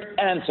Kurt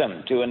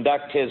Ansem to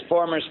induct his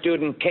former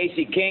student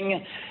Casey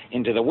King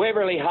into the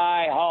Waverly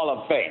High Hall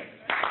of Fame.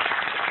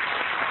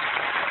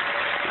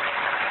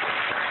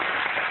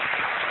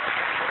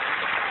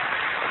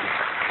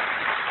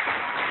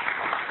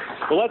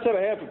 Well, let's have a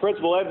hand for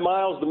Principal Ed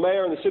Miles, the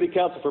mayor, and the city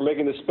council for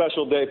making this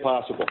special day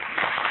possible.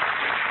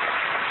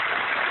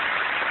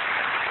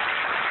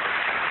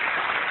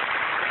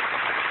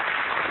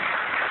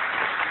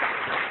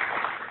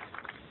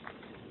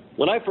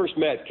 When I first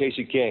met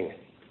Casey King,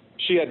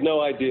 she had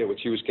no idea what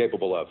she was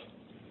capable of,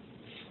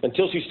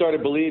 until she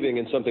started believing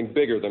in something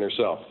bigger than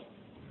herself.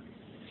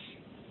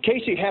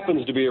 Casey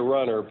happens to be a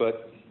runner,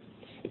 but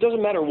it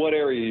doesn't matter what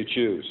area you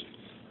choose.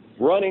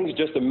 Running's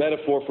just a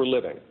metaphor for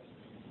living,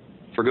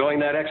 for going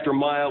that extra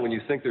mile when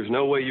you think there's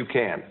no way you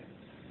can.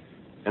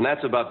 And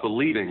that's about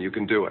believing you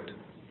can do it.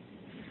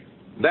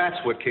 That's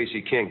what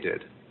Casey King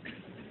did.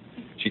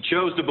 She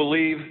chose to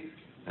believe,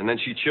 and then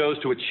she chose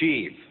to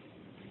achieve.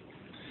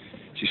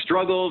 She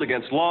struggled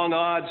against long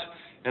odds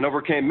and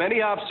overcame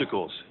many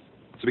obstacles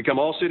to become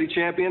all-city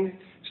champion,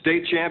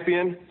 state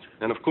champion,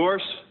 and of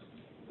course,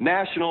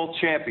 national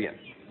champion.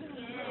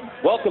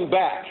 Welcome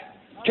back,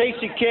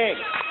 Casey King.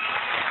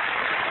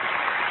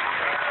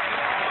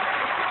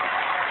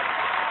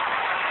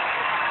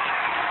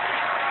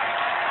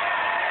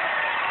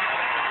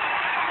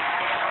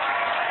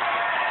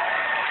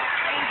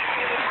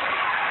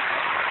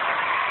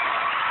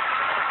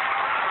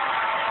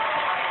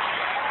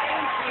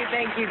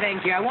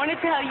 Thank you. I want to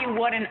tell you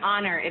what an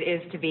honor it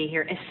is to be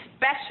here,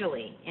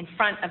 especially in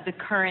front of the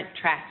current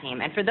track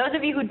team. And for those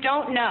of you who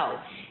don't know,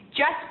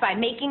 just by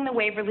making the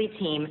Waverly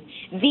team,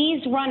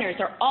 these runners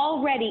are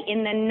already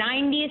in the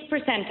 90th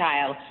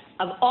percentile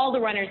of all the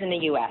runners in the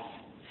U.S.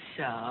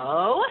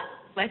 So,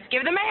 let's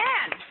give them a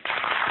hand.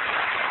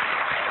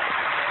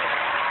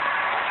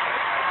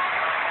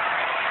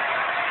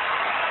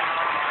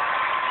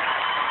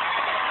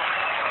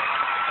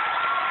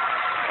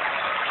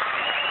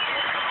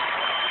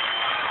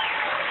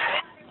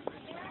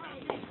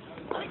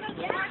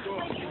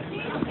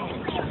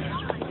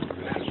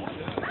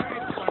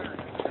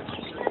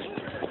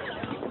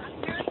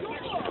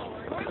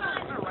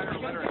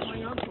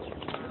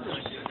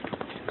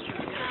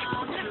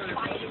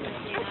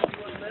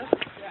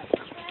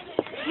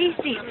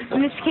 Casey,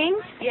 Miss King?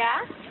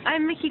 Yeah?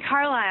 I'm Mickey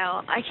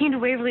Carlisle. I came to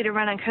Waverly to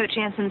run on Coach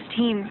Anson's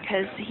team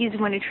because he's the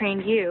one who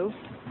trained you.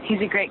 He's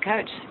a great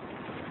coach.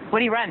 What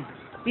do you run?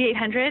 The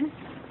 800?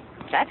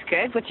 That's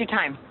good. What's your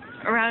time?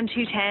 Around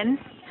 210.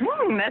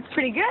 That's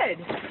pretty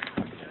good.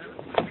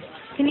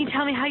 Can you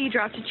tell me how you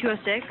dropped to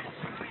 206?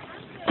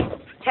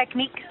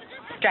 Technique,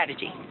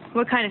 strategy.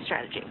 What kind of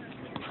strategy?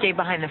 Stay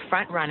behind the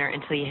front runner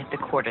until you hit the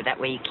quarter. That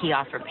way you key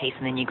off for pace,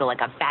 and then you go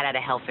like a bat out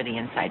of hell for the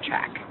inside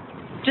track.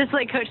 Just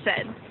like Coach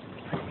said.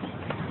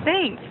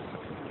 Thanks.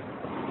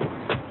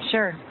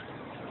 Sure.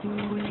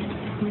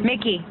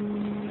 Mickey.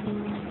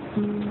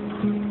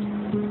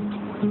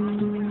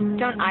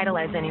 Don't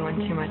idolize anyone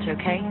too much,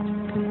 okay?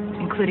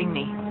 Including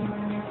me.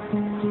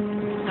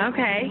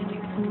 Okay.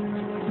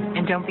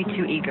 And don't be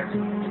too eager.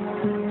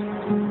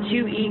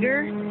 Too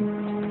eager?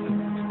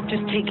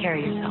 Just take care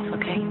of yourself,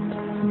 okay?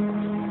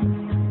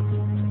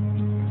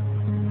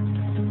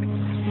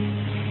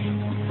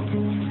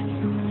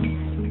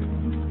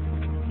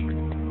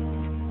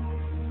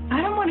 I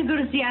don't want to go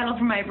to Seattle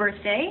for my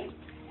birthday.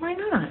 Why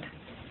not?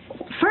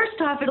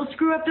 First off, it'll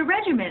screw up the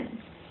regiment.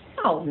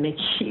 Oh,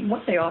 Mickey,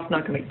 one day off's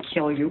not going to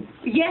kill you.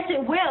 Yes,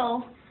 it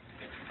will.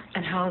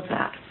 And how's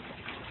that?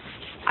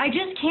 I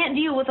just can't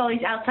deal with all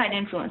these outside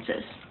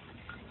influences.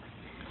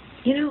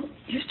 You know,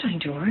 you're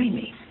starting to worry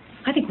me.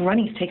 I think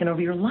running's taken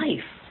over your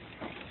life.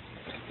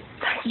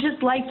 That's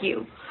just like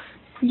you.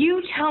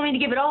 You tell me to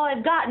give it all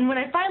I've got, and when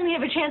I finally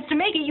have a chance to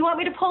make it, you want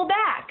me to pull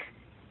back.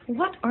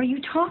 What are you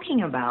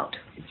talking about?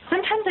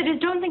 Sometimes I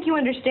just don't think you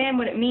understand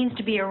what it means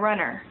to be a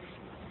runner.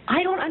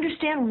 I don't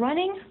understand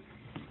running?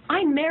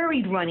 I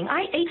married running.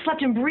 I ate,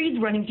 slept, and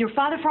breathed running with your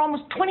father for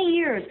almost 20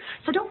 years.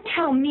 So don't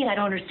tell me I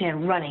don't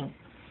understand running.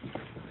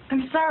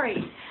 I'm sorry.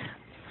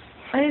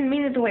 I didn't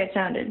mean it the way it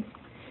sounded.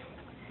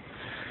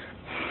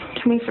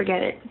 Can we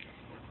forget it?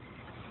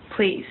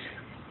 Please.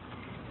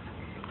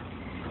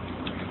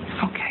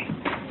 Okay.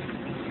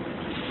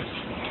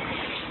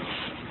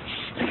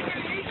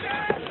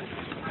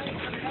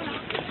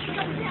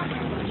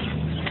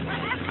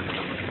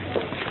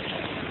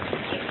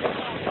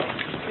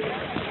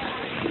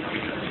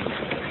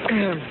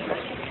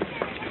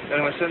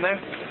 Anyone sitting there?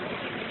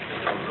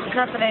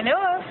 Not that I know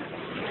of.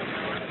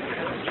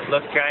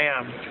 Look,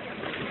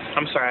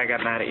 I'm sorry I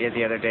got mad at you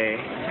the other day.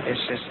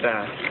 It's just,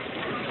 well,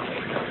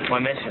 I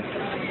miss you.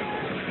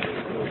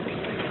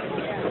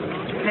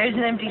 There's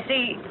an empty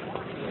seat.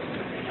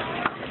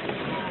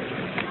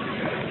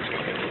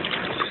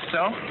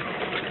 So?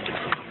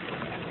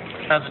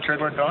 How's the trig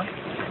work going?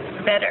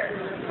 Better.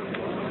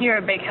 You're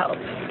a big help.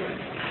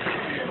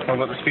 What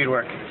about the speed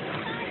work?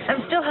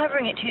 I'm still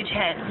hovering at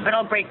 210, but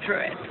I'll break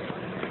through it.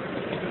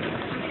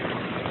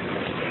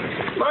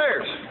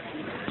 Myers!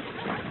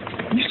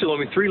 You still owe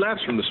me 3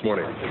 laps from this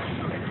morning.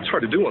 It's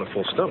hard to do on a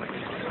full stomach.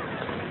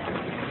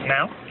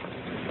 Now?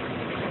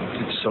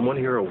 Did someone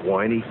hear a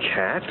whiny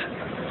cat?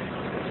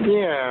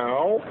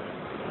 Meow.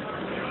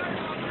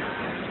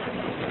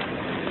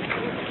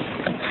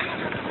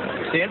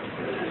 See it?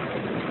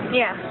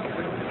 Yeah.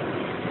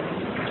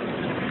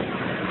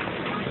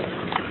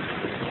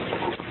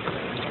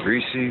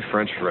 Greasy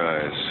French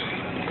fries.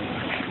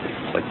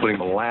 Like putting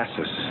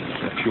molasses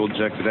in a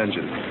fuel-injected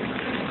engine.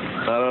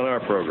 Not on our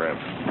program.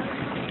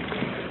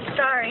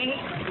 Sorry.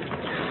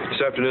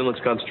 This afternoon, let's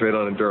concentrate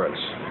on endurance.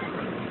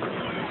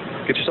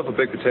 Get yourself a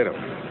baked potato.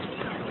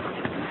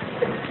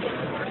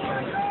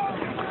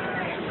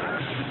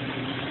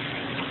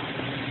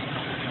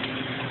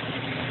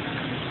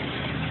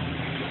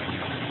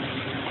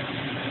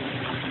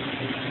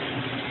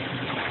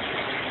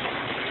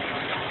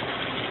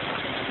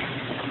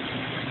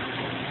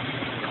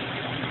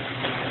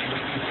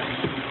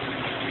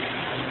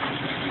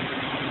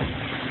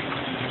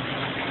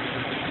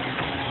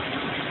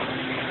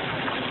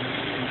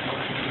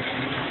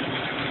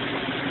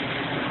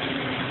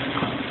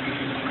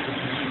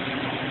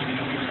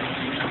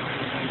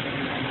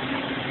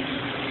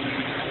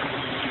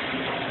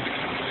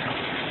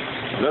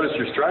 Notice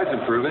your stride's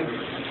improving.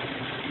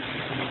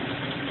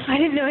 I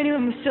didn't know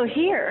anyone was still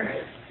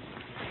here.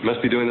 You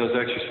must be doing those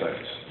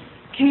exercises.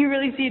 Can you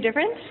really see a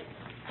difference?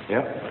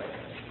 Yeah?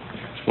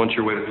 What's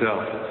your way to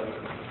tell?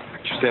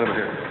 Just stand over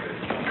here.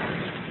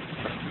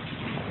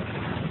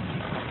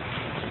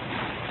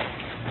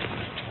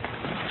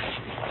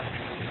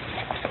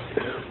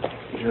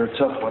 You're a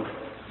tough one.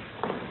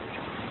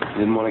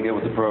 Didn't want to get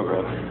with the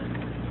program.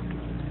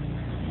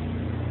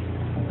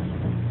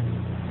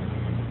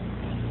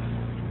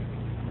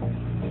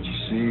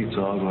 See, it's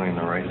all going in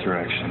the right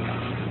direction.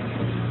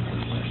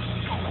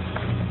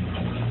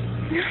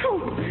 No.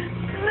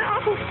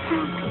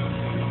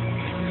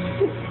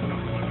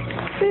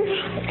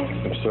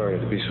 I'm sorry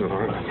to be so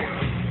hard on you.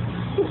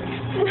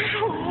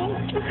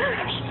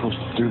 I'm supposed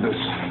to do this.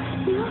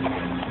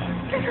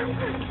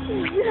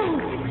 No,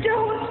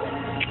 don't.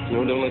 No,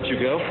 don't let you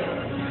go?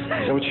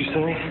 Is that what you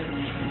say?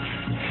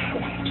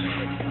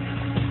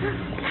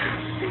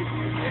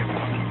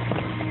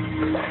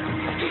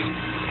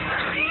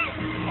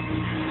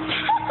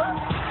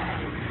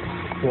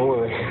 Don't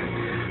worry.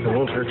 I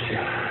won't hurt you.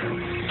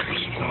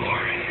 Don't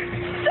worry.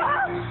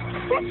 Stop!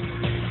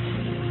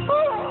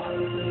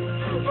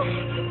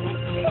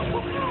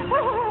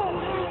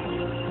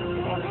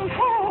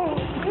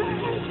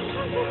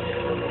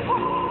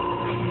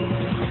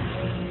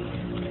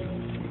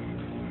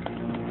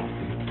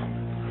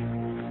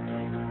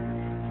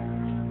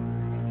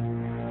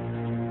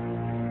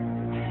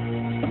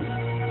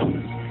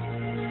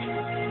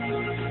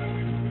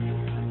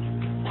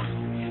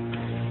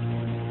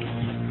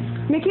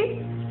 Mickey?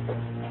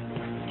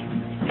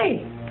 Hey.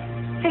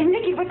 Hey,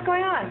 Mickey, what's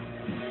going on?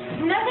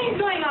 Nothing's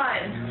going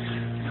on.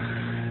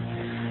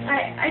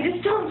 I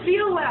just don't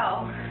feel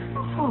well.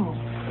 Oh.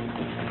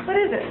 What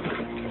is it?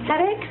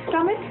 Headache?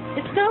 Stomach?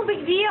 It's no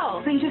big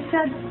deal. So you just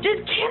said...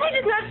 Can't I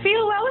just not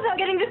feel well without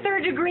getting to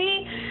 3rd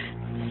degree?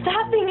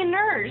 Stop being a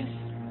nurse.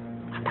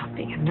 About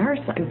being a nurse,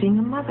 I'm being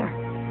a mother.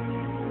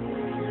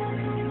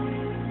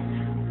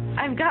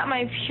 I've got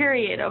my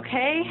period,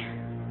 okay?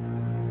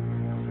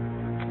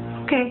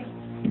 Okay.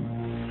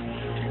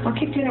 I'll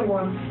keep dinner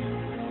warm.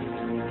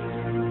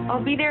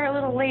 I'll be there a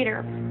little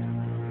later.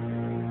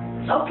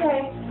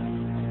 Okay.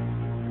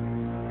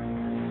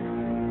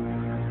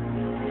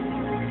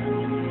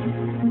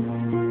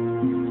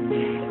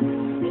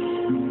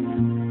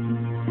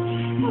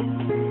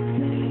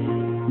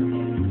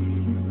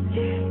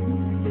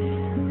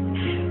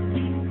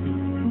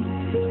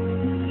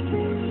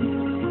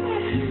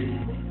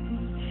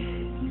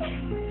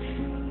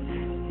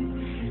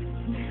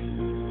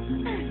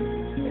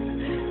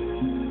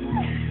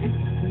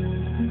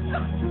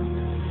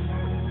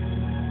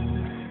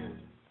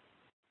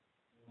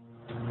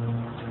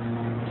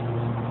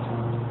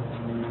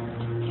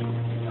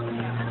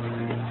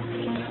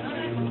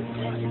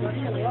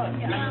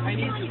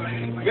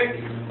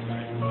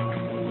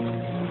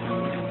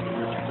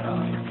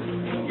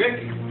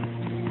 Mickey.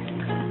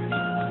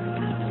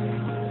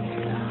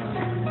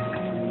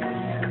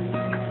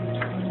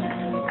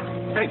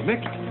 Hey,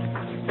 Mickey.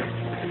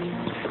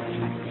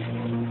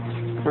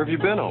 Where have you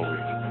been all week?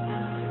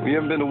 We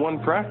haven't been to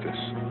one practice.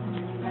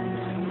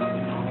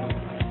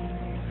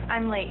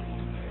 I'm late.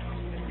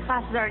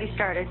 Class has already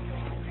started.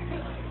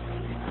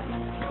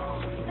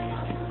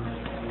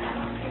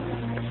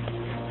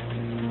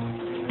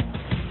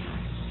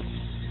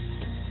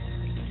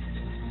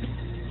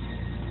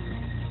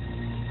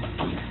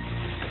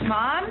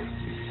 Mom?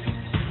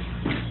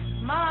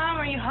 Mom,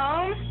 are you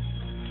home?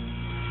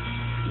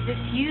 Did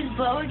the fuse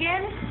blow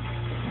again?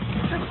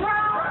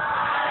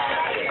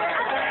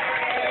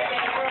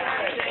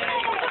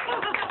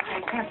 I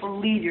can't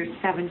believe you're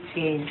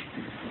 17.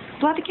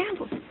 Blow out the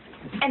candles.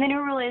 And the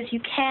new rule is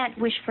you can't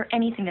wish for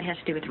anything that has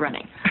to do with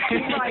running.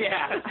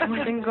 Yeah. I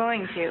wasn't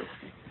going to.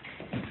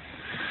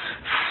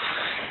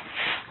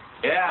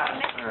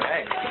 Yeah. All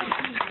right.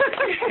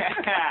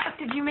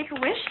 Did you make a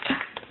wish?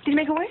 Did you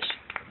make a wish?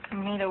 I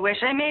made a wish.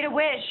 I made a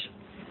wish.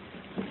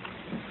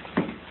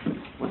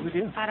 What did we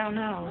do? I don't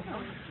know.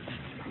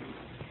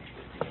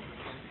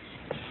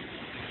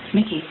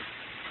 Mickey,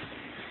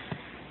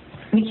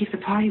 if the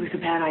party was a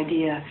bad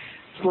idea,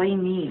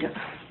 blame me.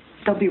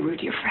 Don't be rude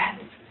to your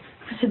friends.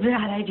 It's a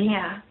bad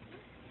idea.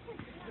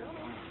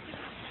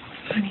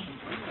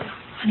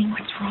 Honey,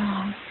 what's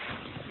wrong?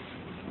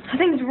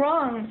 Nothing's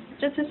wrong.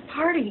 Just this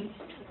party.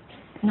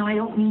 No, I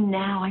don't mean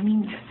now. I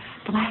mean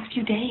the last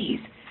few days.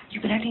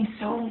 You've been acting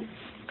so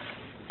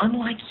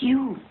unlike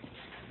you.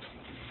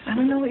 I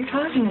don't know what you're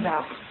talking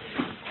about.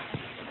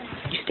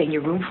 You stay in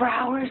your room for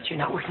hours. You're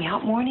not working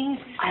out mornings.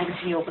 I haven't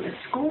seen you open the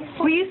school.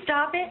 Will you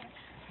stop it?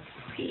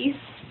 Please.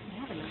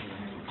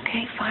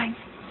 Okay, fine.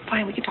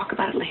 Fine, we can talk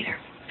about it later.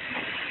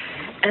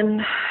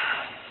 And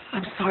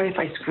I'm sorry if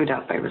I screwed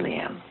up. I really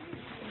am.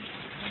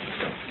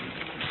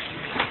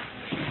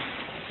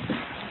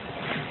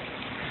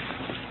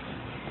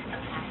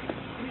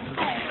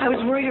 I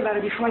was worried about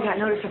her before I got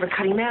notice of her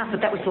cutting math,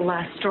 but that was the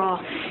last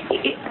straw.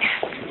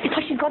 It's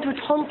like she's gone through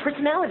a total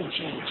personality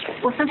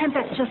change. Well, sometimes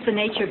that's just the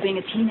nature of being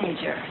a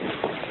teenager.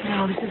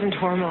 No, this isn't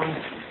hormones.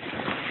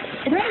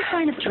 Is there any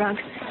sign of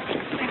drugs?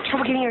 I have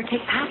trouble getting her to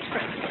take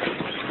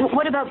aspirin.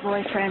 What about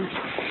boyfriends?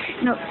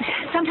 No,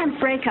 sometimes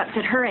breakups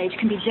at her age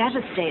can be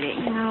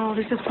devastating. No,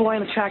 there's this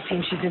boy on the track team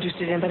she's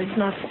interested in, but it's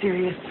not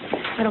serious.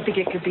 I don't think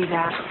it could be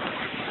that.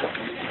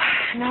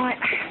 No,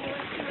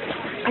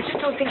 I just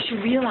don't think she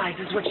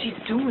realizes what she's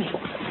doing.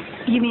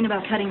 You mean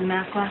about cutting the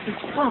math classes?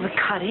 Well, the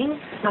cutting,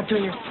 not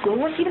doing her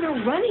schoolwork, even her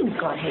running's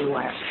gone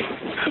haywire.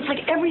 It's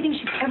like everything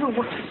she's ever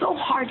worked so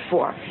hard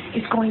for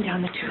is going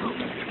down the tube.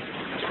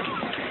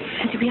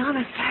 And to be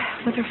honest,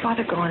 with her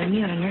father gone and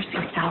me on a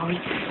nursing salary,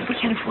 we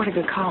can't afford a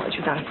good college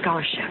without a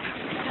scholarship.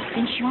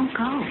 Then she won't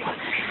go.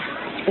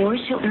 Or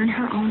she'll earn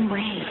her own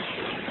way.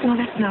 No,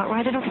 that's not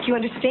right. I don't think you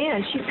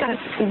understand. She's got to...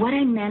 What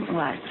I meant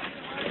was,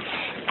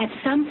 at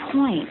some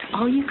point,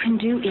 all you can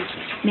do is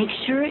make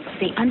sure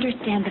they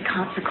understand the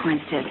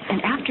consequences.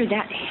 And after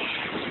that,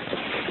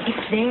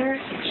 it's their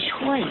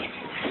choice.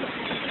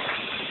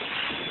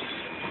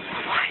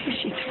 Why is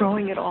she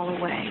throwing it all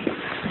away?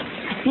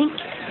 I think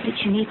that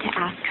you need to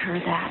ask her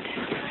that.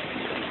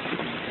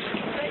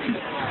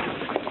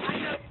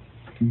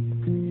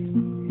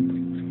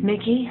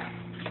 Mickey?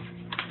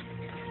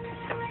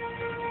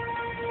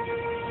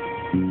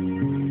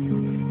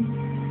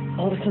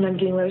 All of a sudden I'm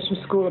getting letters from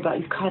school about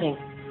you cutting.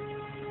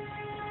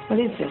 What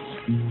is this?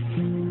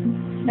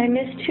 I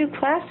missed 2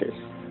 classes.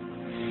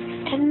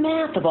 And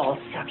math of all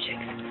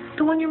subjects.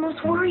 The one you're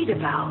most worried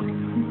about.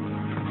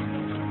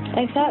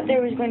 I thought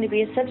there was going to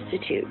be a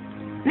substitute.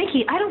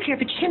 Mickey, I don't care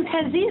if a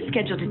chimpanzee is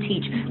scheduled to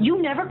teach.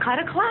 You never cut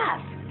a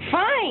class.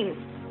 Fine.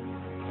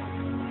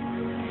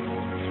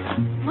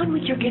 One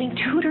week you're getting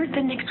tutored,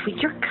 the next week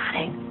you're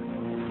cutting.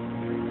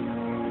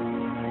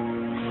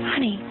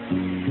 Honey,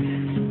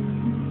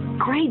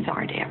 grades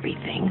aren't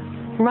everything.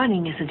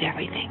 Running isn't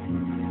everything.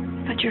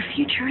 But your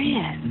future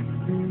is.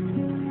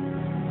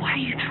 Why are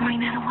you throwing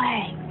that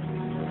away?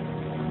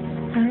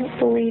 I don't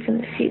believe in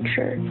the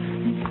future.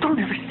 Don't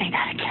ever say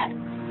that again.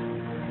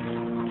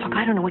 Look,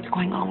 I don't know what's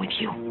going on with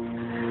you.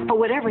 But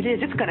whatever it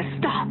is, it's got to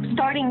stop.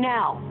 Starting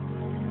now.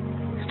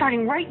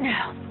 Starting right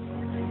now.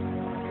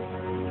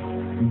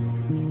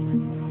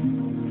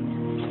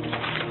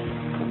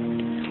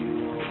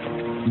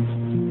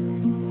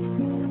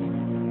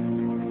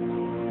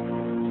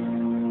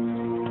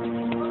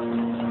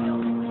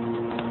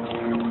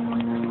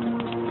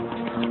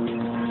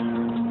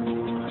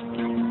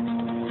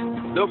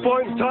 No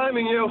point in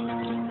timing you.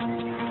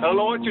 I don't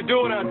know what you're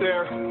doing out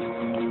there.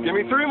 Give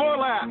me 3 more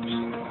laps.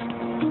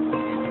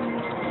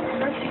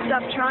 Once you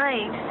stop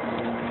trying,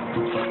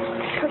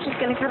 Coach is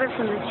going to cut her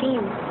from the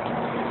team.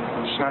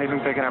 She's not even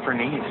picking up her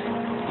knees.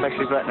 It's like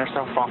she's letting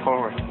herself fall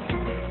forward.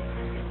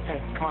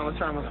 Hey, come on, let's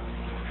run with her.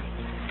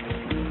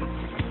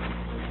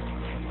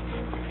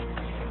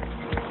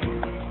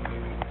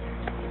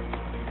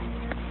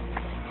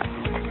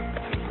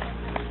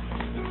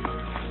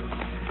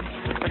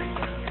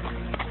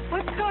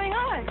 What's going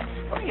on?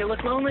 Oh, you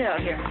look lonely out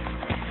here.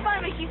 Come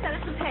on, Mickey, set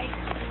us some pace.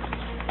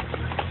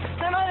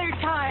 Some other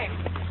time.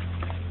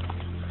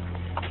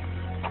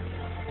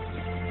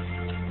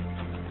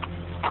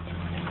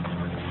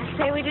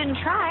 Say we didn't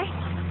try.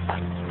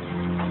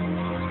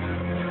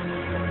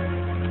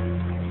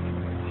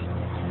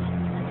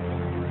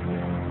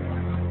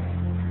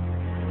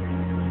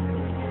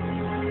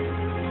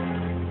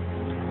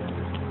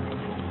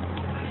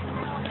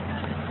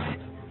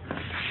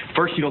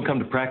 First, you don't come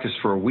to practice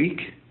for a week.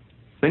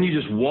 Then you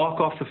just walk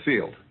off the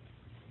field.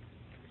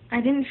 I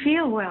didn't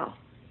feel well.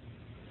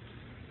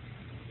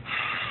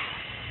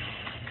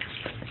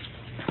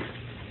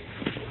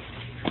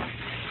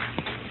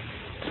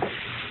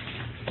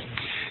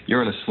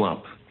 You're in a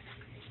slump.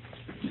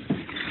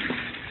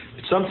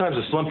 Sometimes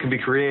a slump can be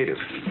creative,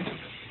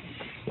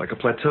 like a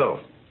plateau.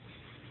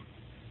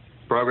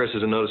 Progress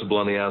isn't noticeable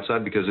on the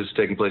outside because it's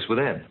taking place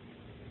within.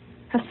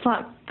 A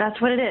slump. That's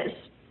what it is.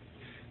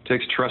 It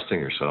takes trusting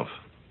yourself.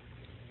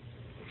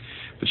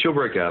 But you'll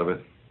break out of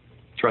it.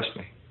 Trust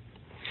me.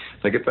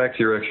 Now get back to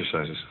your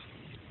exercises.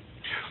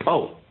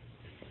 Oh,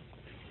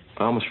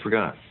 I almost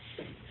forgot.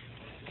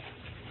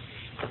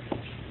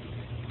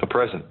 A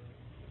present.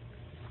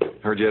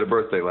 Heard you had a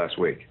birthday last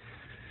week.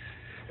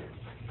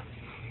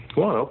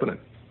 Go on, open it.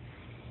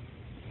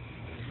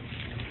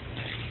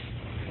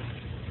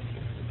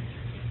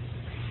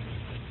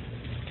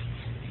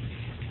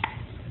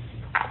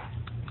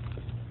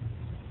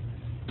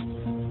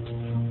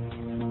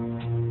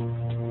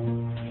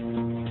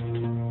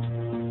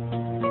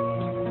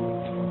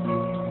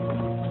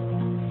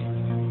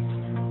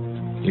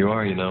 You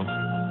are, you know,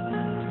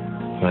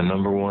 my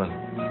number one.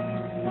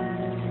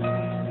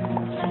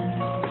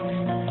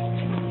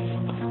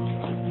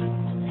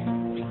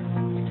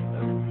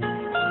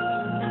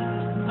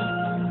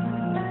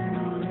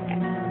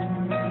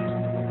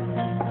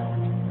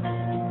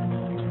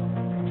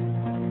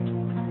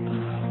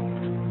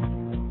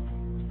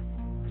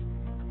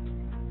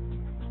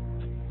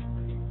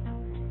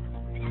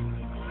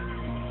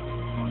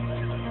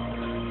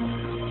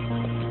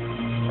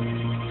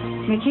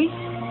 Mickey?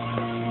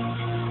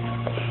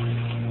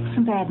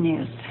 Some bad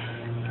news.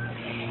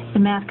 The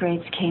math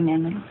grades came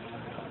in and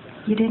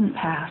you didn't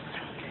pass.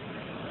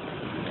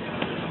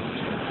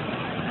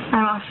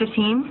 I'm off the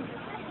team.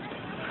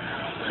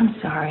 I'm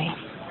sorry.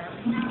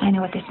 I know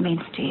what this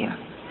means to you.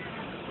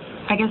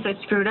 I guess I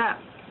screwed up.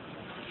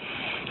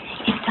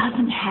 It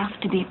doesn't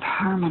have to be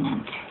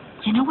permanent.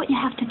 You know what you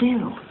have to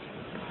do.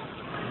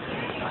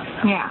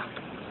 Yeah.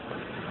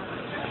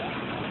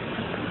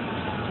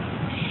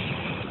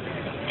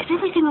 Is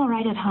everything all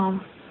right at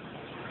home?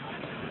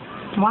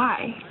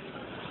 Why?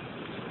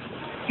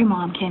 Your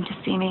mom came to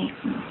see me.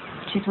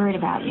 She's worried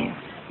about you.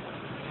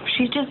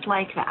 She's just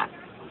like that.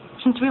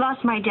 Since we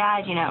lost my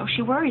dad, you know,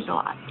 she worries a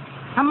lot.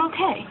 I'm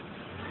okay.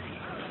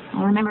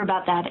 Well, remember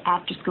about that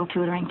after-school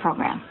tutoring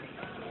program,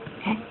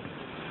 okay?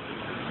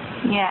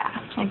 Yeah,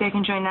 maybe I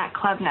can join that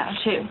club now,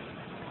 too.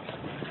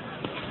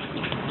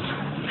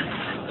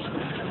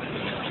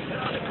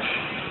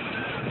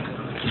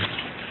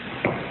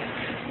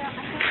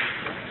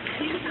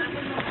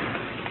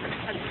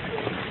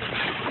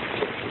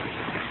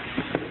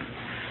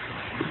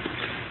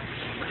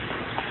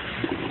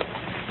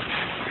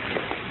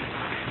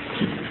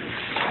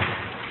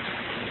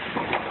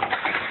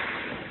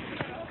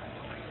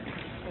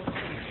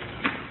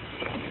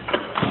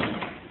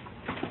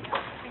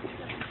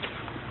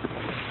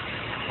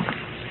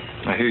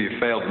 I hear you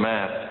failed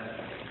math.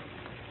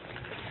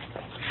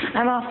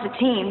 I'm off the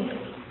team.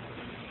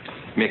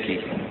 Mickey,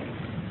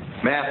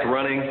 math,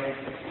 running,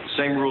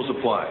 same rules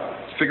apply.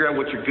 Figure out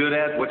what you're good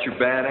at, what you're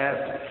bad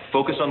at.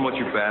 Focus on what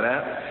you're bad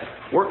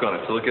at. Work on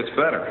it till it gets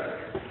better.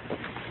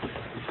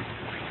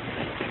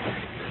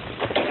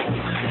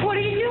 What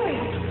are you doing?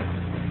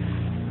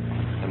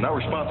 I'm not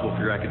responsible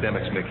for your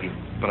academics, Mickey,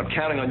 but I'm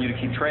counting on you to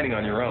keep training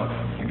on your own.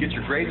 You get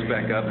your grades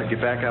back up and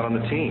get back out on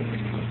the team.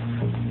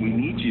 We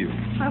need you.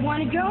 I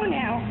want to go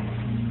now.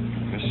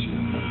 Yes,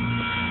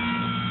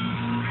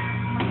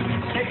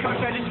 Hey, Coach,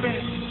 I just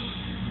finished.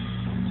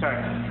 Sorry.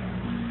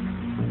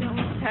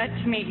 Don't touch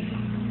me.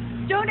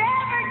 Don't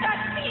ever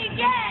touch me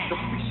again!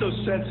 don't be so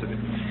sensitive.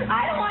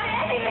 I don't want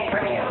anything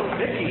from you!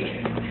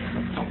 Mickey,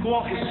 don't go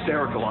all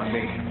hysterical on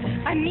me.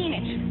 I mean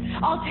it.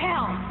 I'll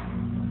tell.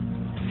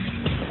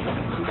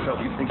 Who the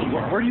hell do you think you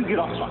are? Where do you get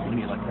off talking to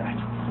me like that?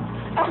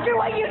 After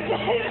what you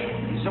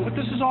did! Is that what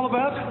this is all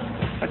about?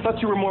 I thought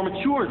you were more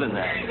mature than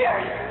that. You're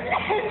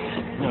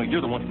sick! No,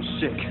 you're the one who's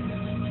sick.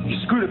 You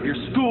screwed up your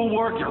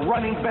schoolwork, you're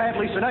running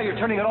badly, so now you're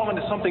turning it all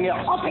into something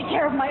else. I'll take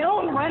care of my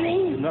own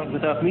running. Not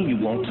without me, you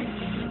won't.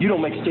 You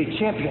don't make state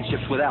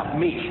championships without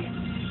me.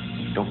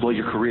 Don't blow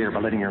your career by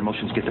letting your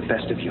emotions get the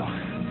best of you.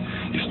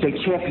 Your state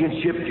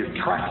championship, your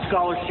track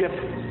scholarship,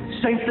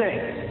 same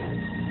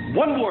thing.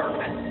 One word.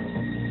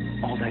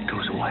 All that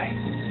goes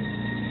away.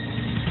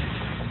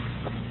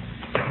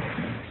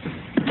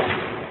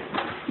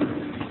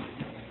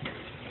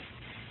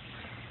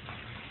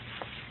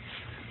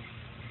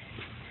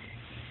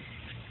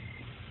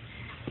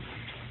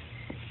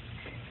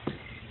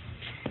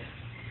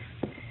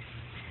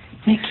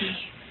 Mickey,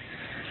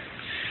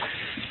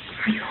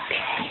 are you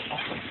okay?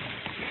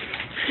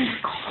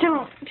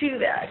 Don't do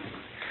that.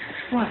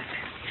 What?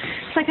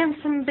 It's like I'm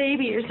some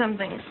baby or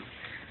something. Are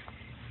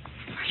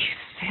you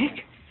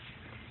sick?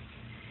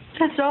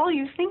 That's all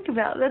you think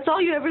about. That's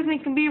all you ever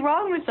think can be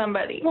wrong with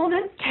somebody. Well,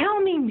 then tell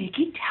me,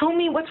 Mickey. Tell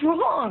me what's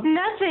wrong.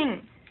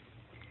 Nothing.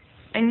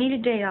 I need a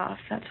day off,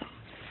 that's all.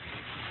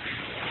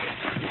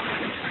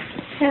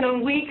 And a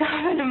week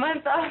off and a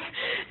month off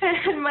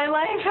and my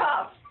life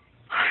off.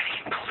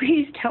 Honey,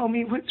 please tell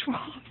me what's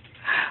wrong.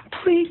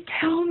 Please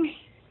tell me.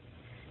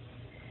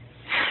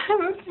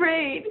 I'm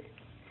afraid.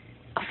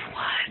 Of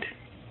what?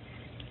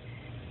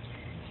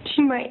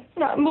 She might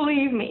not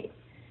believe me.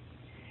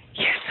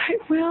 Yes, I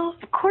will.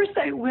 Of course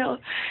I will.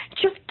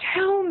 Just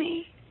tell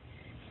me.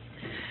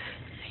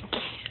 I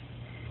can't.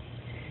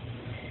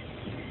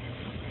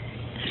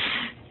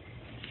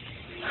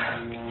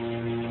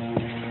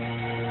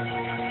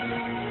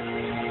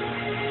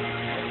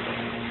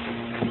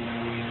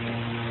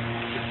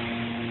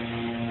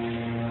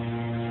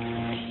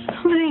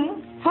 Something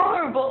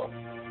horrible.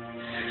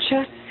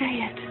 Just say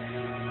it.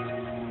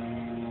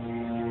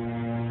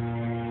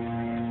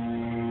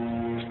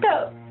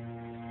 Stop.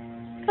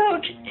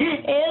 Coach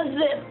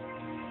Anson.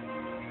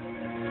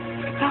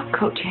 What about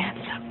Coach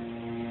Anson?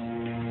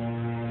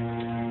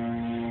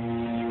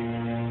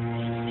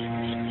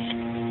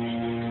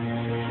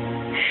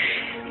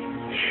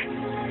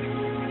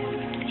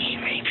 He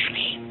raped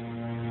me.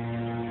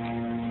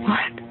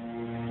 What?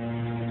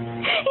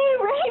 He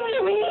raped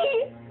me.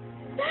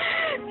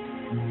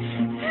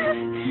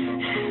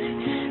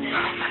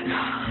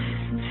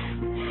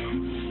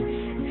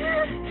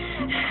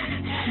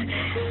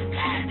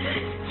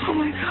 Oh,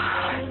 my God. Oh, my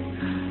God.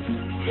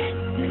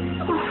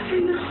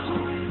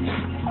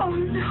 Oh, no. Oh,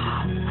 no.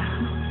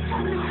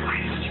 Oh, no. Why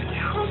didn't you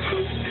tell me?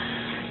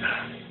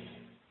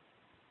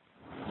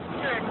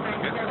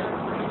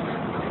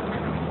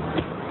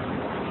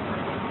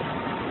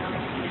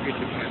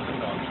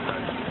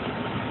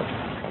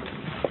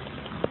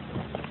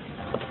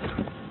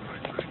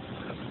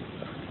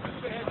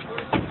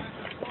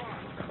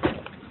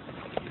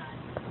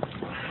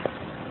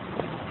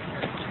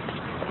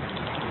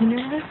 You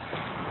nervous?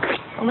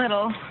 A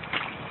little.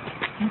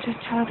 I'll just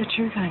tell her the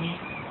truth, honey.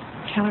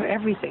 Tell her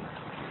everything.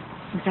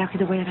 Exactly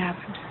the way it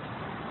happened.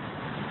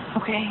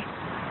 Okay.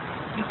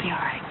 You'll be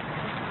all right.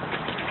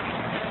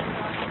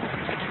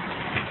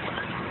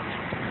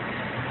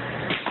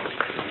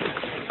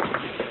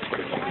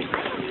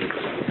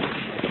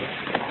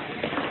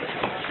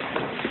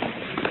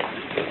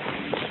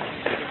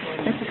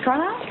 Mrs.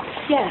 Carlisle?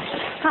 Yes.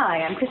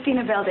 Hi, I'm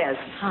Christina Valdez.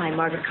 Hi,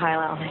 Margaret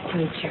Carlisle. Nice to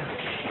meet you.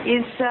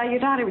 Is your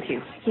daughter with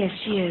you? Yes,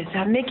 she is.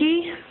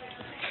 Mickey?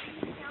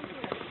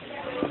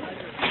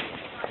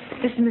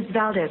 This is Miss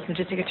Valdez from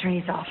the District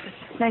Attorney's office.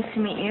 Nice to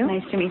meet you.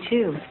 Nice to meet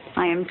you.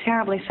 I am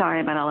terribly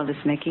sorry about all of this,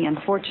 Mickey.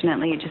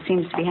 Unfortunately, it just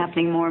seems to be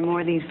happening more and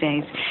more these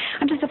days.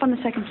 I'm just up on the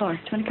second floor. Do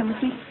you want to come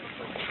with me?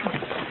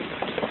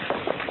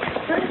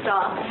 First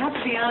off, I have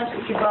to be honest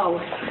with you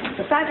both.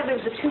 The fact that there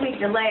was a 2-week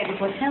delay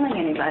before telling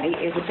anybody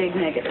is a big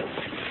negative.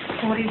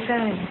 What are you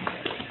saying?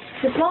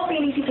 This won't be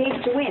an easy case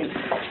to win.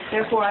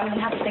 Therefore, I'm going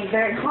to have to think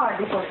very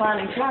hard before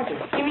filing charges.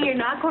 You mean you're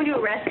not going to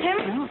arrest him?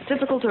 No, it's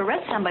difficult to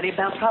arrest somebody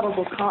without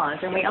probable cause,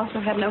 and we also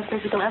have no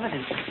physical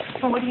evidence.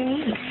 Well, what do you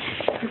need?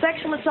 In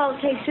sexual assault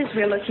cases,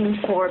 we're looking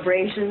for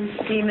abrasions,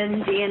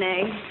 semen,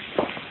 DNA.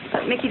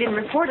 But Mickey didn't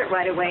report it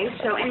right away,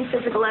 so any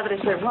physical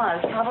evidence there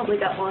was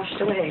probably got washed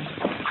away.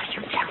 Are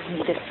you telling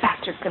me this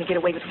bastard's going to get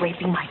away with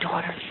raping my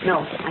daughter? No,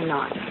 I'm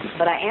not.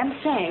 But I am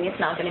saying it's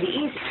not going to be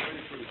easy.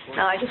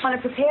 Now, I just want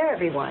to prepare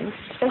everyone,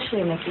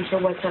 especially Mickey, for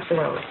what's up the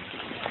road.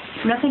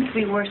 Nothing could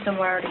be worse than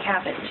what already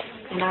happened.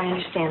 And I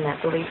understand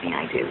that, believe me,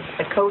 I do.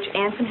 But Coach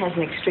Anson has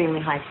an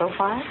extremely high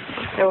profile.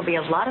 There will be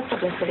a lot of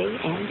publicity,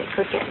 and it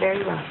could get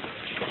very rough.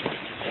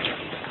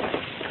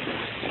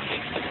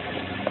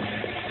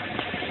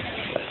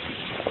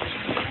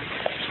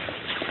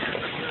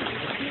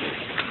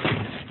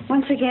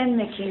 Once again,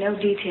 Mickey, no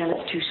detail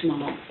is too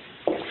small.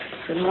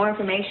 So the more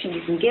information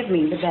you can give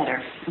me, the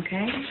better,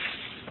 okay?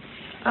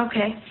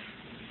 Okay.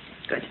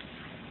 Good.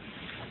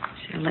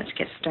 So let's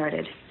get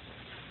started.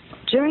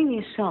 During the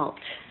assault,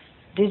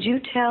 did you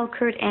tell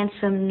Kurt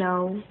Anson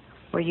no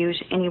or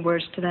use any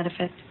words to that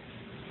effect?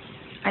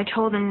 I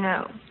told him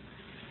no.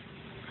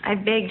 I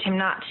begged him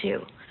not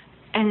to.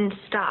 And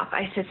stop.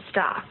 I said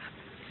stop.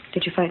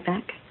 Did you fight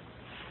back?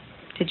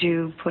 Did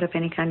you put up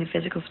any kind of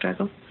physical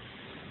struggle?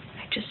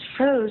 I just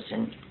froze,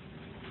 and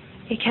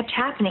it kept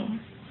happening.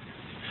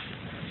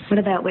 What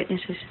about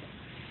witnesses?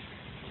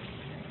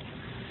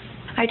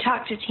 I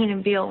talked to Tina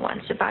Beale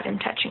once about him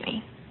touching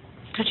me.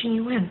 Touching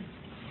you when?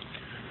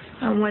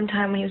 One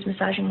time when he was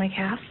massaging my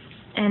calf.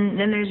 And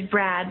then there's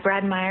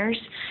Brad Myers.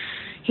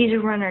 He's a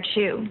runner,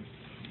 too.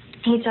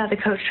 He saw the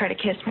coach try to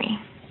kiss me.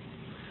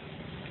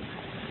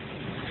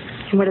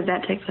 And where did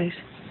that take place?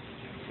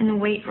 In the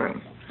weight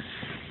room.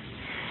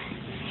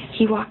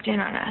 He walked in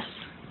on us.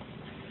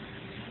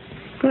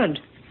 Good.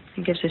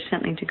 It gives us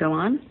something to go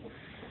on.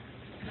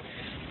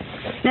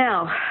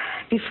 Now,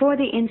 Before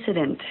the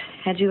incident,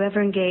 had you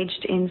ever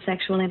engaged in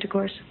sexual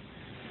intercourse?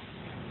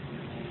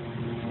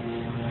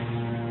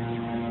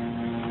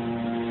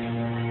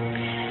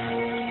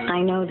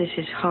 I know this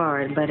is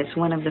hard, but it's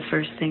one of the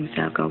first things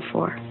I'll go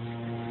for.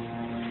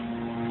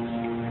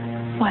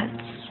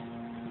 Once.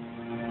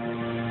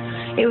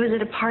 It was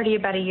at a party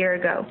about a year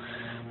ago.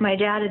 My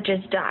dad had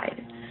just died.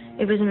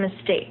 It was a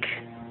mistake.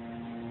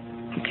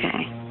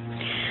 Okay.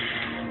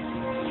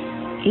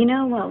 You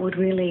know what would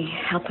really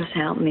help us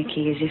out,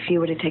 Mickey, is if you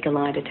were to take a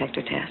lie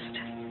detector test.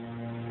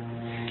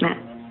 Now,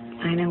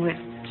 I know it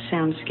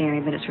sounds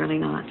scary, but it's really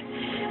not.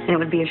 And it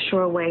would be a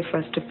sure way for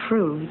us to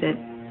prove that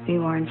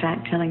you are, in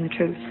fact, telling the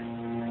truth.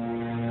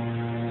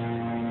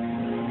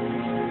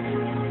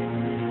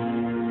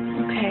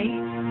 Okay.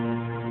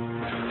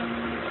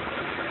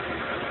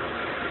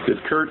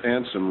 Did Kurt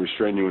Ansom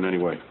restrain you in any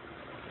way?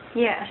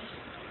 Yes.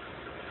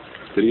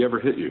 Did he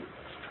ever hit you?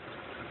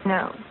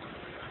 No.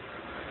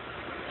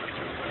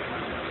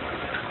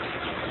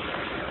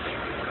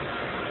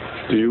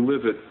 Do you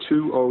live at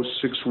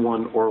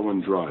 2061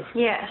 Orland Drive?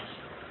 Yes.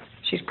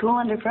 She's cool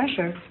under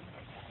pressure.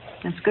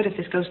 That's good if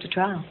this goes to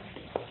trial.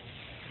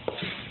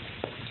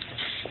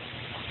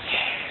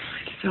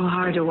 It's so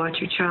hard to watch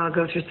your child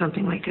go through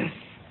something like this.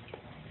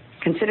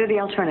 Consider the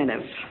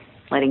alternative.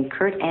 Letting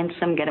Kurt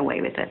Ansom get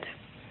away with it.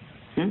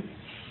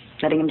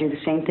 Letting him do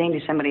the same thing to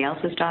somebody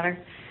else's daughter.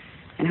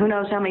 And who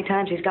knows how many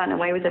times he's gotten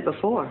away with it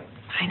before.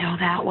 I know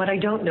that. What I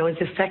don't know is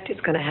the effect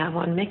it's going to have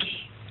on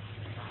Mickey.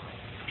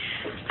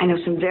 I know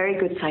some very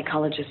good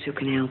psychologists who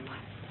can help.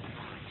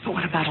 But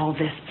what about all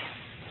this?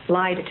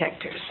 Lie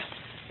detectors,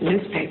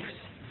 newspapers.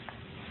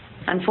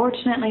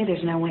 Unfortunately,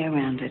 there's no way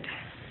around it.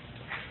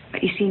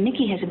 But you see,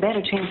 Mickey has a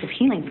better chance of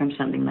healing from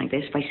something like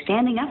this by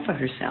standing up for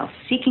herself,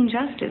 seeking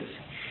justice.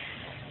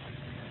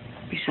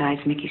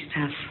 Besides, Mickey's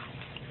tough.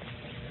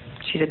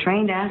 She's a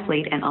trained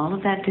athlete, and all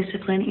of that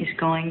discipline is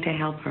going to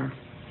help her.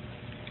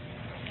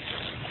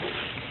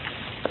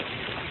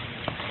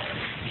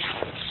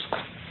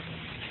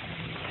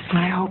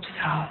 I hope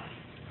so.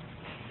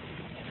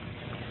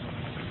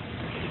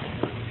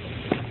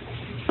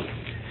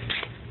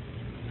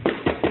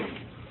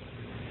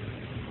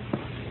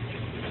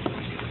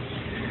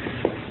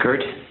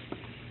 Kurt?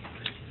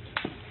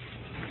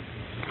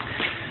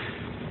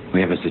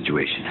 We have a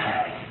situation.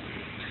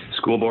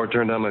 School board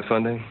turned down my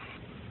funding?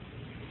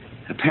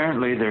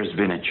 Apparently, there's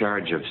been a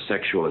charge of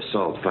sexual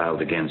assault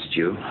filed against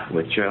you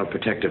with Child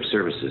Protective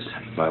Services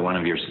by one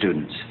of your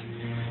students,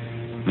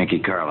 Mickey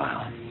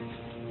Carlisle.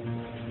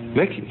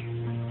 Mickey?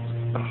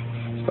 Oh,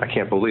 I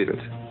can't believe it.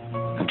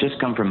 I've just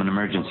come from an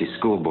emergency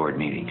school board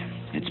meeting.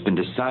 It's been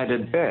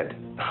decided... Ed,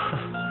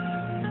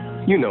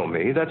 you know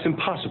me. That's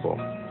impossible.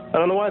 I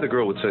don't know why the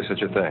girl would say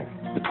such a thing.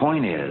 The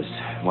point is,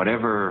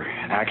 whatever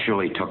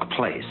actually took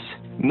place...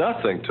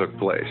 Nothing took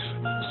place.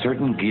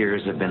 Certain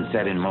gears have been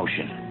set in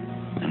motion,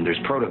 and there's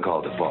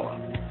protocol to follow.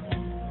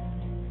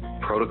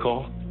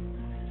 Protocol?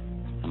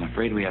 I'm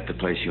afraid we have to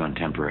place you on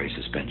temporary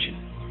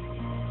suspension.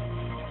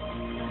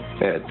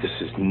 Ed, this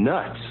is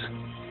nuts.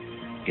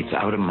 It's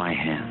out of my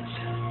hands.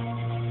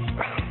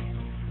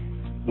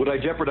 Would I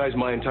jeopardize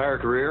my entire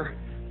career?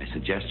 I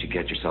suggest you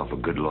get yourself a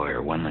good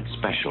lawyer, one that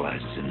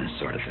specializes in this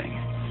sort of thing.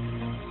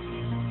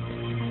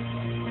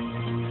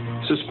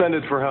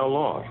 Suspended for how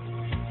long?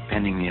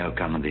 Pending the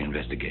outcome of the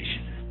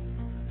investigation.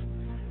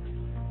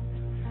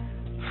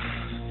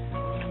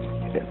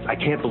 I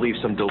can't believe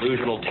some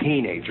delusional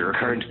teenager...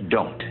 Kurt,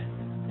 don't.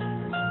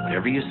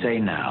 Whatever you say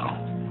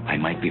now, I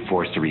might be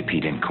forced to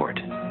repeat in court.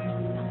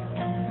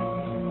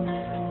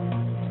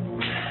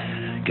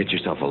 Get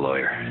yourself a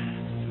lawyer.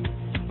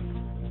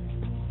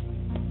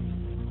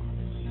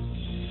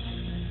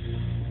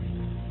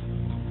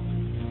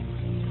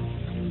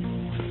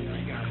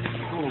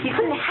 You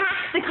couldn't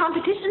hack the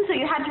competition, so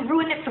you had to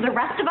ruin it for the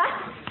rest of us?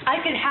 I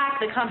could hack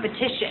the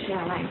competition.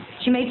 Yeah, right.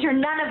 She made sure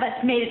none of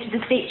us made it to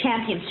the state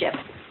championship.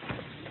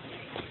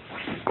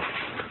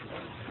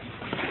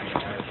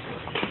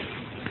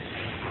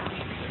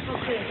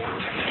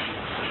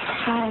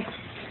 Hi.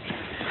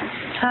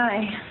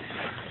 Hi.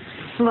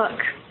 Look,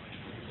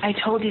 I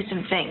told you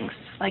some things,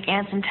 like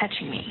Anson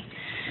touching me.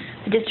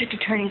 The district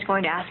attorney's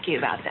going to ask you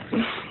about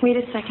them. Wait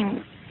a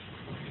second.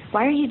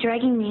 Why are you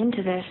dragging me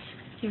into this?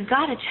 You've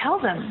got to tell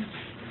them.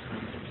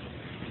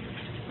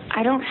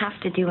 I don't have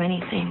to do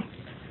anything.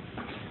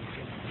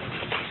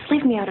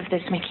 Leave me out of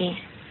this, Mickey.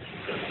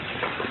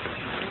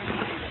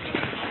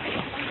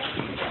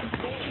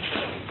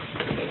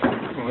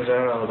 What was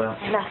that all about?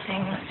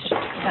 Nothing. Let's just go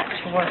back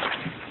to work.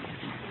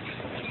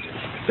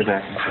 Good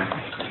night.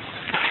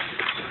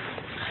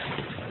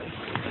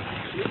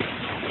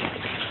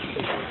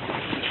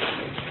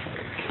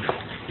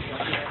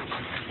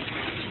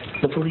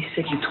 The police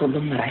said you told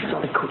them that I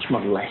saw the coach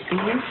molesting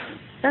you?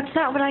 That's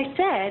not what I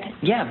said.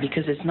 Yeah,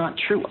 because it's not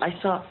true. I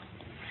saw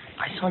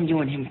you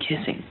and him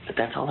kissing, but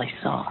that's all I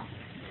saw.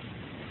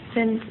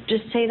 Then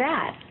just say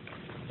that.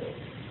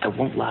 I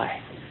won't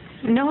lie.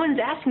 No one's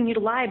asking you to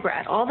lie,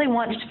 Brad. All they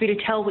want is for you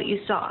to tell what you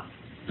saw.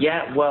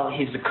 Yeah, well,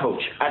 he's the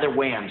coach. Either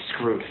way, I'm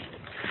screwed.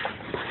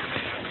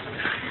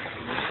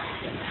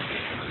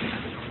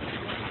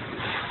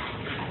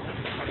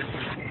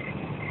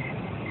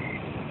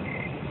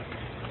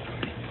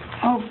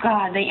 Oh,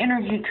 God, they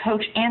interviewed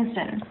Coach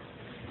Anson.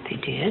 They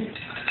did?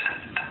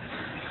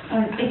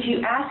 If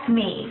you ask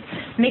me,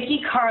 Mickey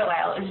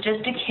Carlisle is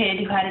just a kid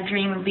who had a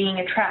dream of being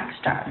a track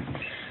star.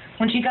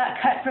 When she got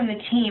cut from the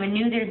team and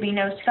knew there'd be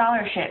no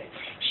scholarship,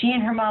 she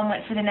and her mom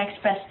went for the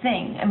next best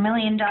thing, $1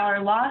 million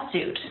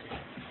lawsuit.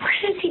 Where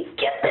does he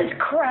get this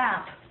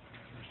crap?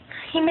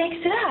 He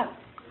makes it up.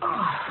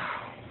 Oh.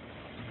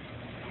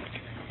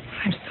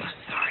 I'm so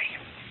sorry.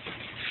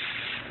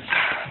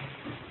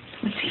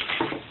 Let's eat.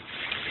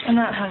 I'm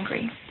not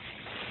hungry.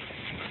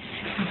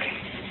 Okay.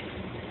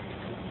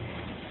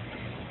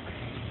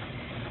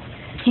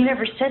 He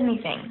never said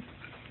anything.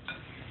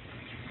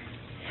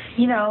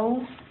 You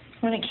know,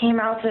 when it came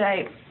out that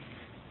I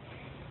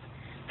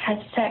had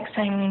sex,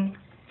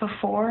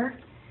 before.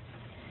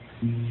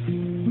 I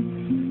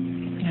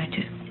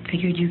just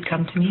figured you'd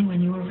come to me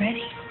when you were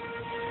ready.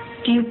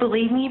 Do you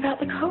believe me about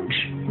the coach?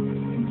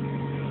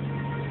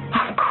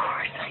 Of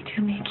course I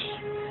do, Mickey.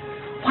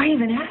 Why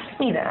even ask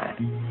me that?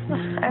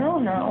 I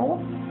don't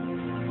know.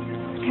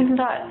 I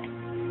thought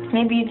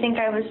maybe you'd think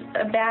I was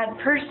a bad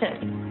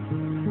person.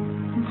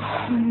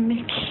 Oh,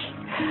 Mickey.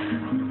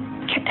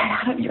 Get that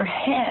out of your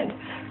head.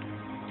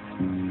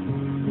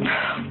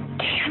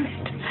 Damn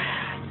it.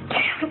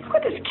 Damn it.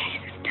 What this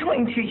case is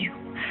doing to you.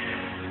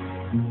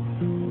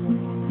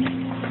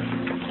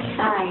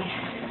 Hi.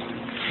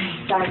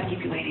 Sorry to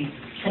keep you waiting.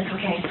 That's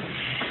okay.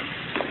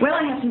 Well,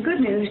 I have some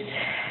good news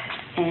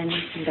and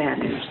some bad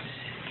news.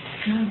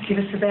 Oh, give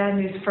us the bad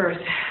news first.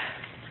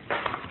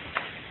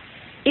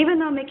 Even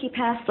though Mickey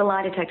passed the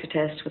lie detector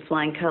test with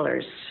flying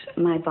colors,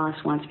 my boss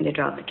wants me to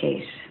drop the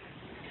case.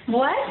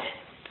 What?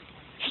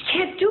 He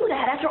can't do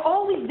that after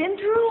all we've been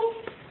through?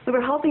 We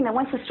were hoping that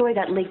once the story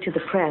got leaked to the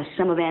press,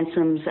 some of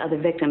Ansom's other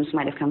victims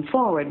might have come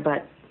forward,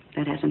 but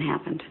that hasn't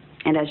happened.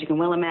 And as you can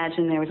well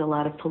imagine, there was a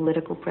lot of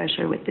political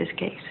pressure with this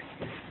case.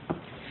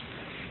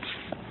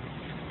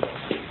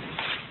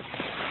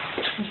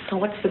 So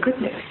what's the good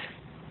news?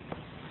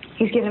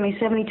 He's given me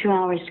 72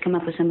 hours to come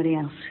up with somebody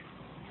else.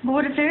 But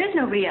what if there is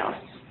nobody else?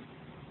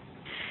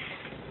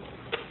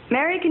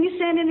 Mary, can you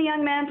stand in the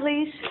young man,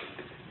 please?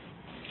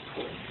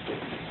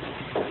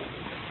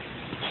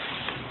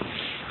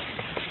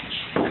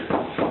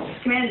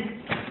 Come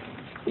in.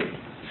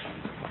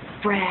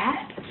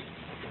 Brad?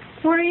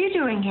 What are you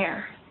doing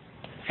here?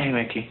 Hey,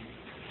 Mickey.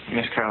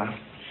 Miss Carlisle.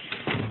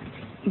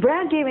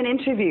 Brad gave an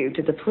interview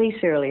to the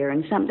police earlier,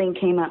 and something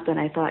came up that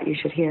I thought you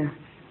should hear.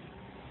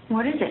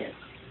 What is it?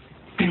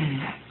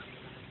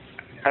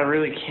 I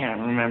really can't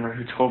remember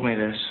who told me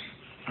this.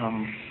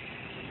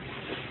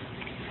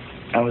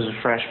 I was a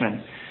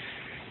freshman,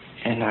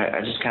 and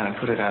I just kind of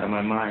put it out of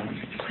my mind.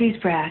 Please,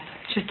 Brad,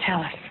 just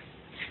tell us.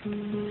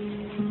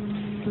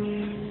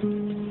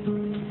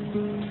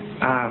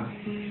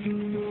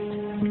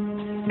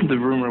 The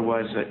rumor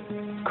was that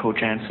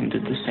Coach Anson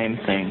did the same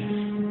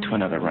thing to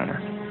another runner.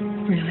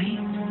 Really?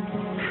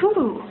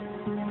 Who?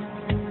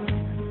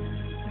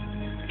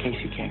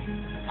 Casey King.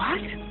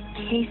 What?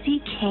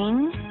 Casey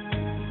King?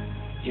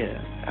 Yeah,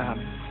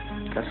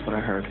 that's what I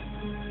heard.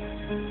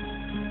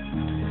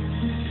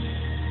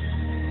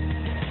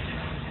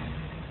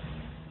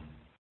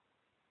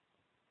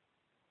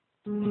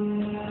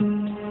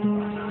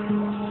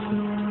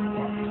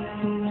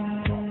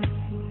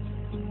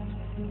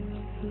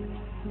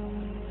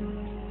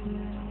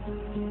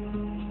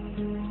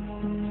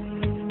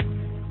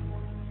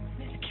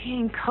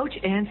 Coach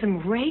Anson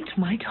raped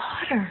my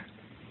daughter.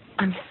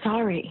 I'm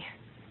sorry.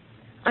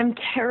 I'm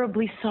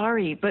terribly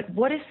sorry, but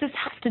what does this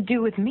have to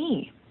do with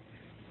me?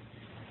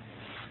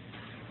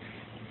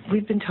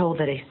 We've been told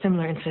that a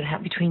similar incident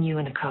happened between you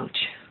and the coach.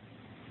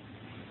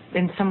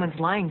 And someone's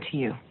lying to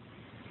you.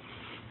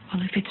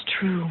 Well, if it's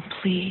true,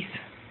 please,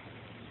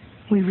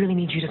 we really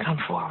need you to come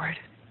forward.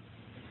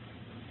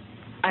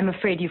 I'm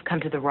afraid you've come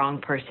to the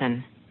wrong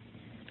person.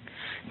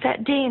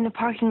 That day in the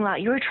parking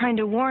lot, you were trying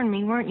to warn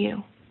me, weren't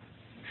you?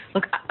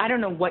 Look, I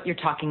don't know what you're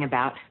talking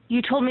about.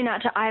 You told me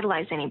not to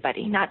idolize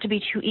anybody, not to be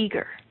too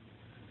eager.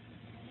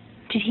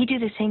 Did he do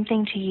the same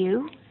thing to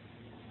you?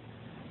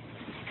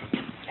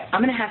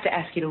 I'm going to have to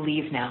ask you to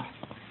leave now.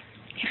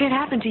 If it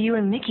happened to you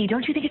and Mickey,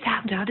 don't you think it's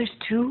happened to others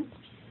too?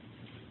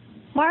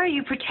 Why are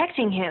you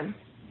protecting him?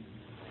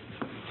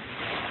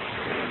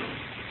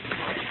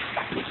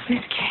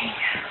 Miss King,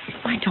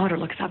 my daughter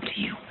looks up to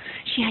you.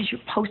 She has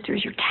your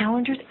posters, your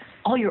calendars,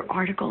 all your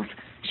articles.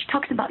 She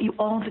talks about you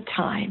all the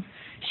time.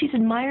 She's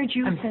admired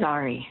you. I'm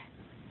sorry.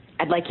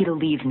 I'd like you to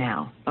leave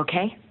now,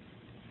 okay?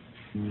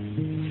 Come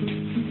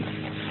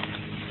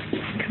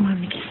on,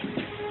 Mickey.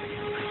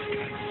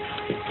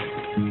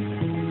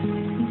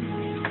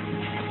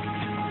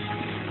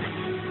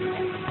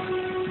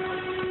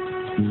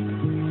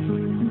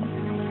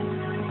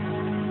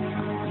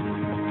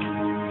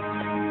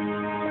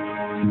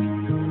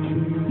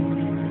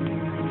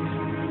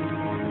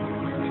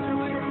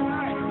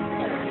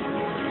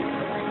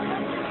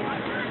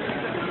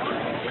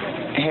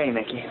 Hey,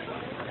 Mickey.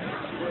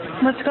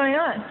 What's going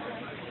on?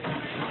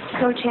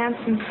 Coach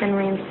Anson's been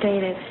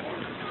reinstated.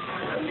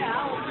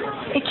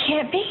 It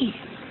can't be.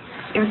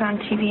 It was on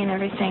TV and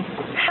everything.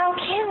 How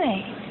can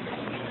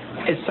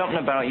they? It's something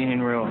about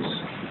union rules.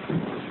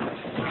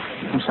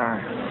 I'm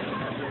sorry.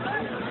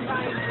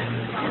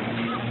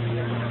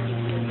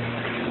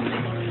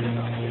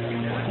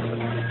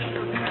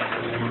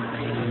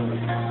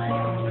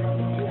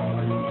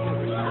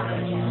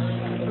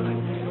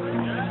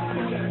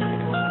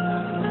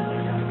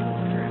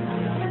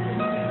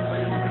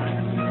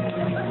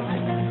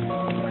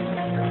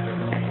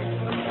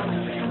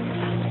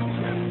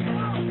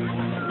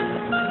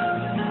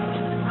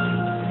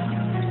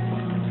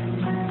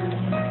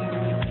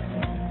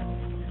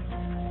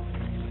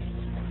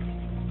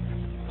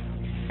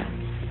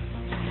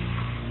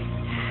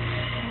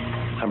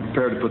 I'm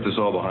prepared to put this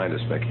all behind us,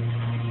 Mickey.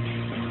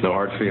 No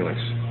hard feelings.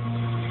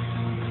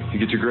 You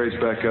get your grades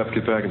back up,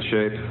 get back in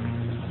shape,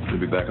 you'll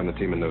be back on the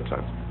team in no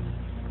time.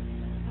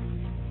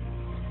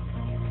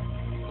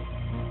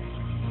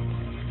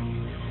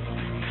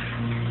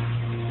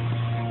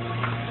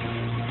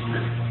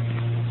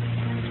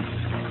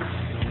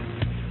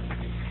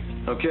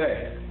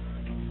 Okay.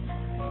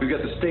 We've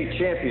got the state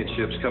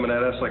championships coming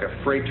at us like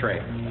a freight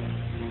train.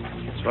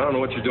 So I don't know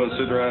what you're doing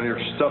sitting around here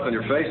stuffing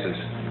your faces.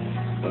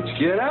 Let's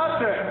get out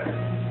there!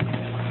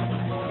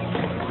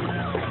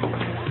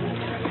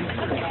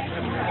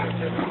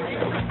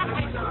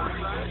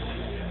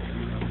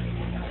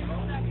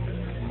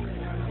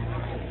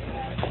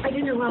 I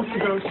didn't know who else to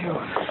go to.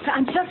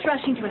 I'm just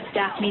rushing to a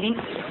staff meeting.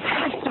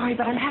 I'm sorry,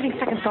 but I'm having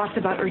second thoughts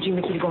about urging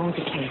Mickey to go home with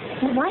the case.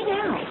 Well, why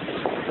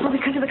now? Well,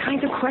 because of the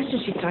kinds of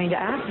questions she's starting to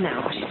ask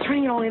now. She's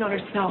turning it all in on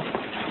herself.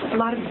 A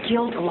lot of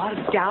guilt, a lot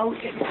of doubt.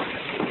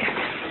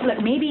 Look,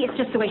 maybe it's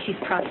just the way she's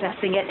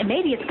processing it, and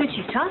maybe it's good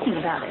she's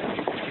talking about it.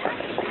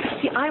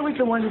 See, I was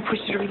the one who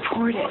pushed her to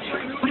report it.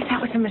 What if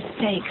that was a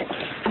mistake?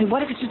 I mean,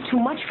 what if it's just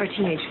too much for a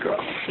teenage girl?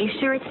 Are you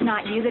sure it's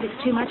not you that it's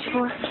too much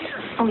for?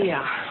 Oh,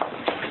 yeah.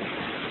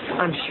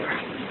 I'm sure.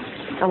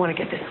 I want to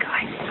get this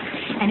guy.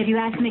 And have you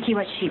asked Mickey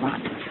what she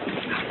wants?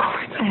 Of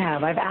course I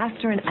have. I've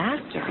asked her and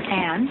asked her.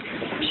 And?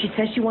 She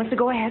says she wants to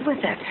go ahead with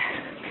it.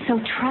 So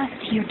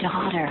trust your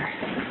daughter.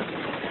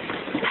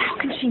 How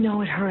can she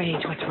know at her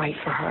age what's right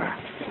for her?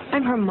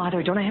 I'm her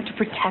mother. Don't I have to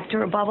protect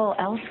her above all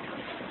else?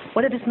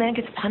 Whether this man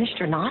gets punished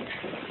or not?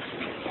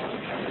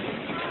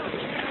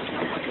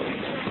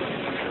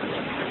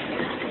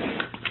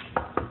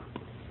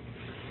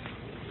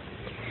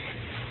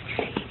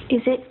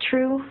 Is it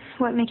true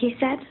what Mickey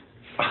said?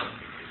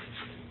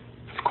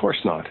 Of course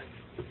not.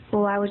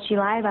 Well, why would she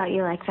lie about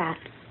you like that?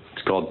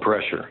 It's called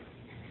pressure.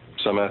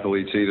 Some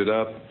athletes eat it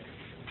up,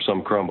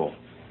 some crumble.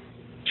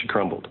 She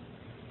crumbled.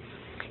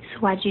 So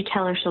why'd you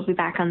tell her she'll be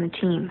back on the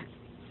team?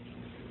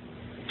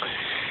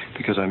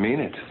 Because I mean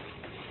it.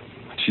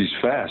 She's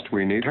fast.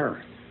 We need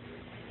her.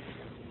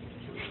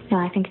 No,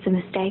 I think it's a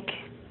mistake.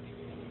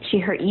 She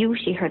hurt you.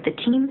 She hurt the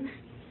team.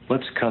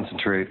 Let's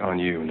concentrate on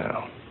you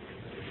now.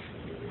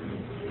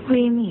 What do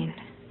you mean?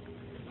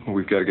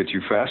 We've got to get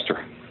you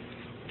faster.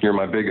 You're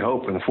my big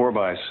hope in the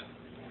 4-bys.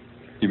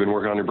 You've been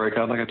working on your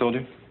breakout like I told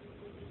you?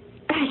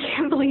 I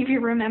can't believe you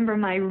remember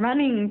my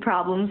running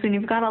problems when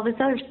you've got all this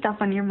other stuff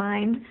on your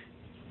mind.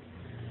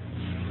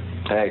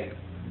 Hey,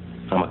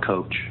 I'm a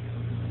coach.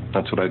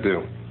 That's what I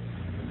do.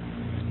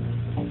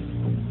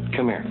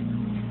 Come here.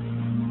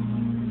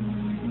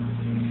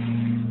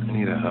 I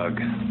need a hug.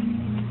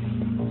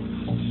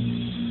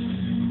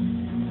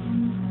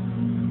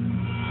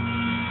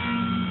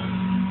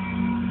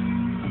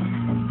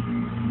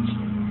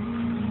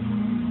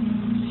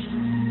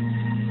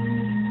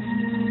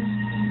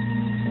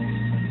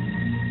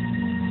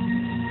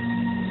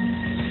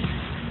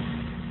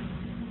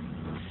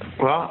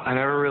 Well, I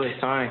never really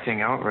saw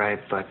anything outright,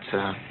 but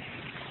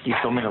you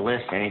told me to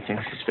list anything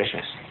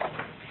suspicious.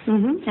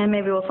 Mm-hmm. And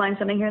maybe we'll find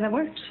something here that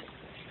works.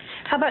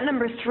 How about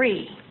number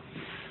 3?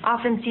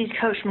 Often sees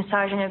coach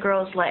massaging a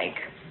girl's leg.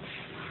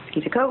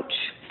 He's a coach.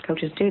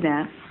 Coaches do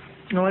that.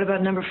 And what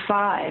about number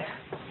 5?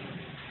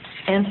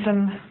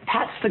 Ansem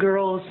pats the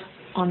girls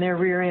on their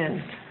rear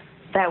ends.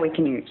 That we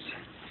can use.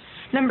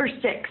 Number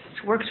 6,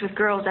 works with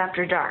girls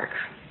after dark.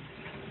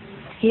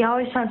 He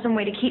always found some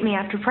way to keep me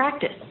after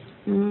practice.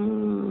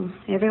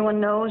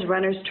 Everyone knows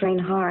runners train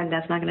hard.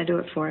 That's not going to do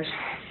it for us.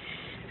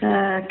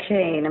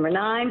 Okay, number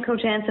 9,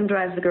 Coach Ansem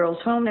drives the girls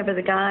home, never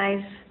the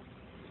guys.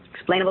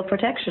 Explainable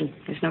protection.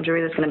 There's no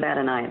jury that's going to bat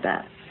an eye at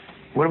that.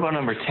 What about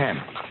number 10?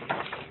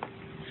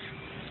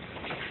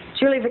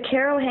 Julie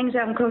Vaccaro hangs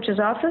out in Coach's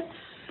office.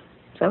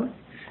 So?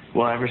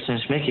 Well, ever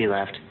since Mickey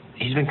left,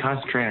 he's been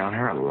concentrating on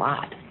her a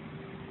lot.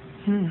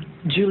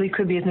 Julie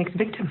could be his next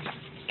victim,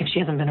 if she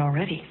hasn't been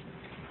already.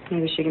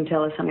 Maybe she can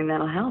tell us something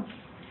that'll help.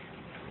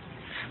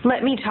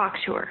 Let me talk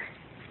to her.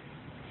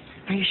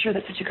 Are you sure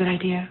that's such a good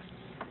idea?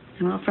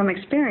 Well, from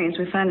experience,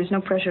 we find there's no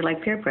pressure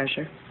like peer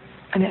pressure.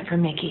 I meant for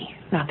Mickey,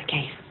 not the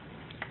case.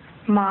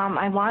 Mom,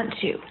 I want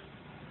to.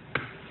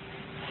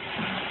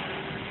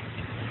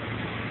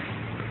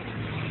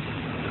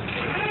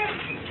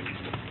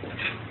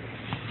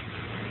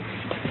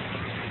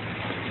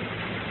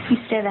 You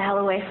stay the hell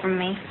away from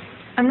me.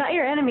 I'm not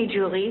your enemy,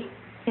 Julie.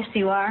 Yes,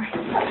 you are.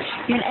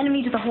 You're an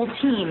enemy to the whole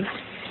team.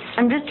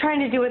 I'm just trying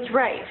to do what's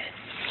right.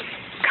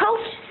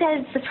 Coach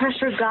says the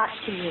pressure got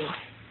to you.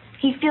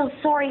 He feels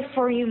sorry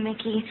for you,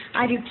 Mickey.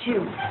 I do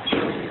too.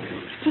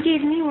 He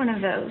gave me one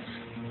of those.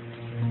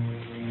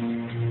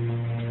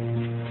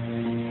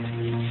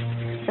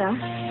 So?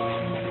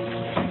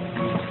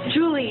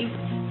 Julie,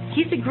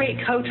 he's a great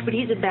coach, but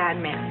he's a bad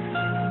man.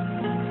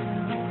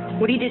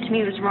 What he did to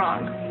me was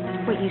wrong.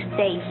 What you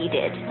say he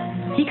did.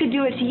 He could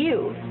do it to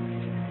you.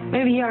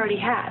 Maybe he already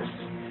has.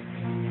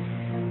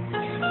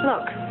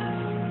 Look,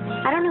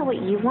 I don't know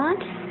what you want,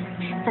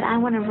 but I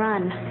want to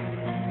run.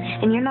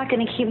 And you're not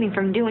going to keep me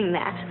from doing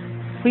that.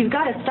 We've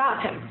got to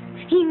stop him.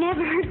 He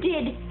never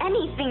did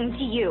anything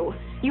to you.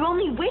 You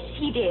only wish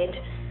he did.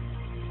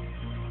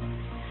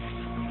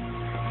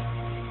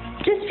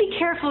 Just be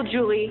careful,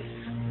 Julie.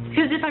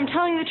 Because if I'm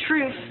telling the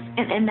truth,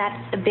 And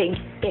that's a big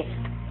if.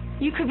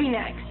 you could be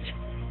next.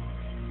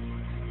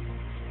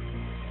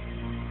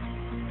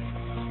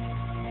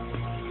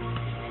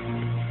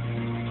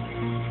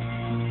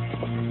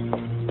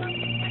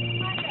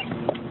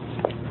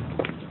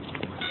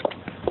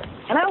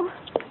 Hello?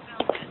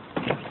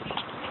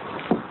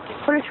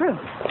 Put her through.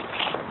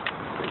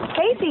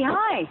 Casey,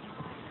 hi.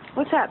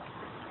 What's up?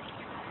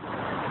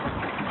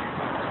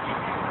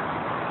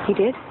 He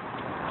did?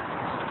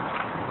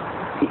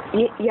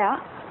 Yeah.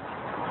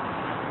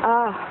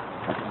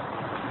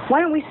 Why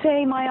don't we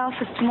say my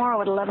office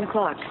tomorrow at 11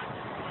 o'clock?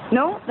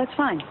 No? That's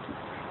fine.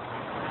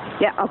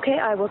 Yeah, okay,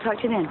 I will talk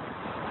to you then.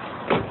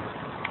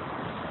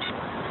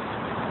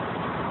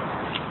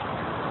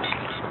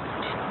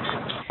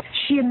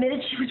 She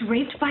admitted she was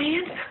raped by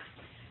Ann?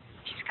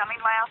 She's coming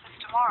to my office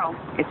tomorrow.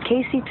 If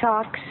Casey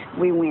talks,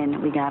 we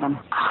win. We got him.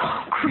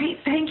 Oh, great.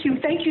 Thank you.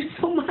 Thank you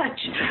so much.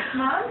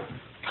 Mom?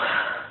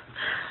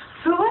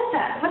 Who was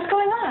that? What's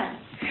going on?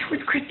 It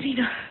was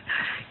Christina.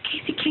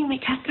 Casey King may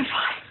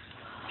testify.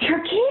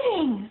 You're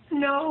kidding.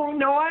 No, I'm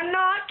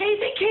not.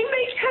 Casey King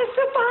may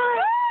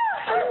testify.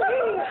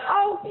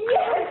 Oh,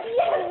 yes.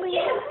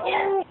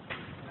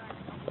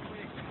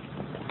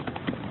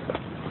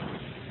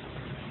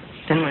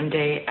 Then one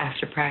day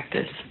after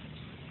practice,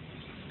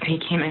 he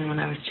came in when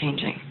I was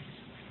changing.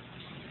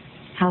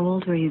 How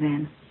old were you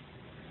then?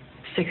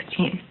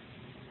 16.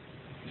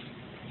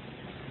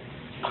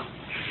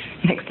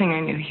 Next thing I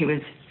knew, he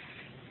was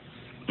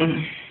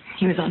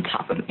on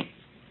top of me.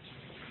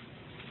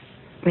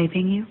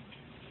 Raping you?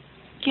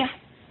 Yeah.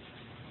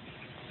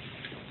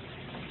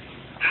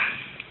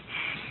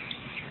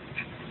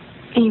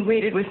 He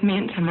waited with me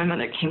until my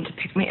mother came to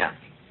pick me up.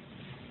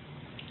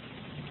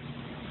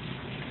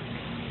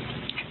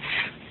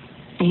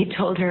 He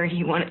told her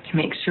he wanted to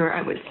make sure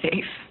I was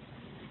safe.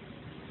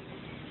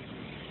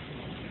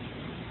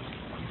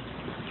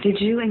 Did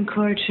you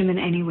encourage him in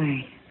any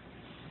way?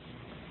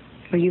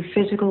 Were you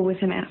physical with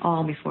him at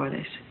all before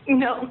this?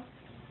 No.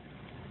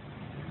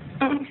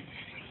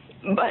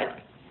 But...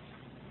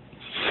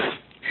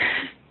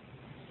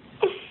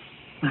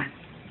 What?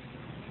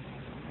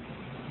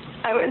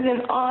 I was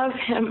in awe of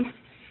him.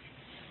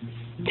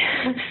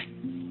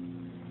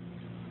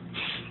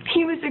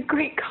 He was a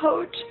great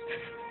coach.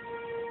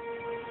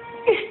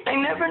 I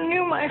never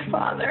knew my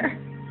father.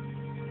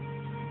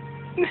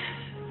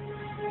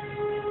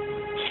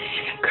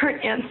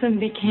 Kurt Anson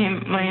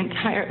became my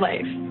entire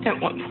life at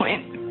one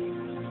point.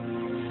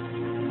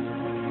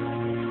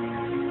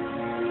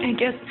 I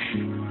guess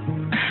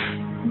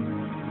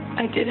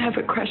I did have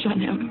a crush on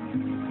him.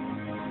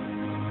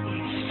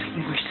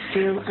 We were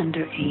still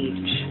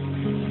underage.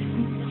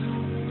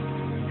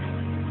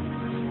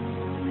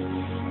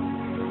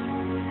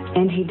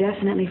 And he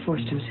definitely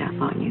forced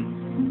himself on you.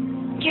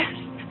 Yes.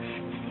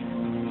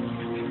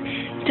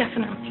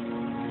 Definitely.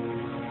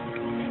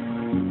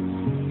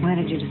 Why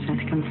did you decide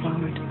to come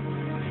forward?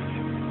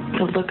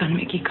 The look on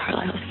Mickey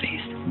Carlisle's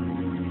face.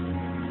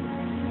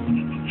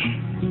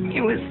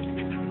 It was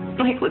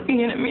like looking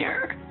in a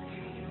mirror.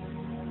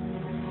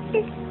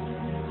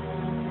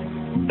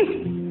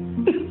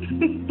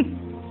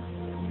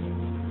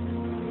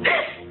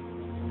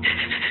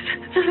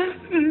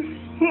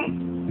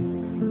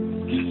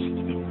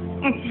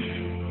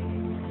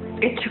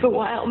 It took a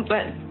while,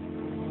 but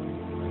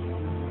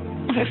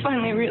I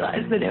finally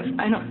realized that if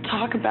I don't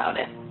talk about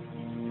it,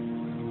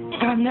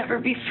 I'll never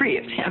be free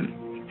of him.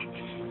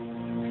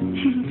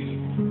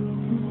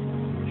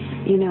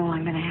 You know,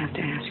 I'm going to have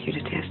to ask you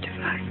to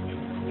testify.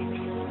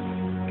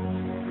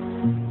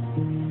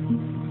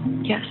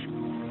 Yes.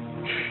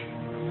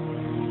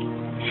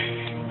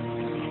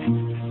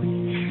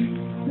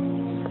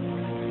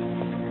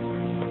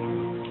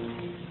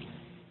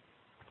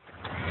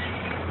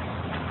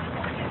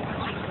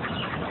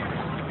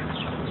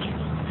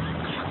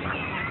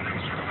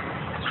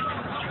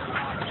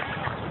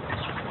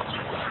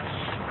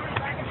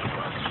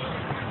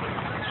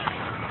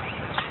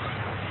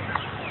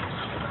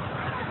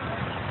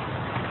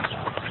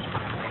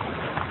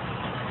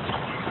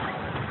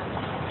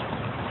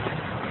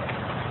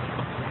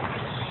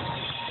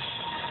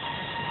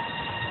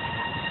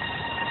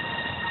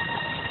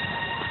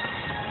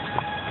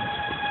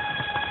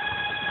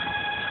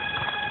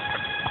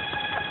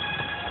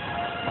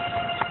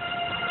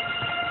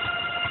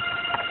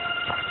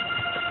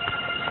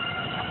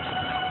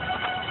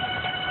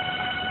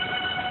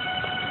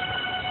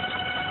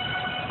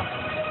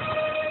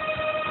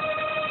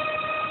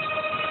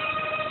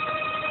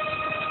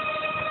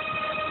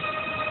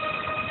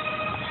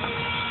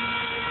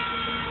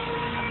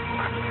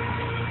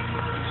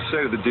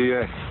 say to the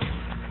DA?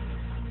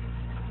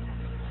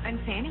 I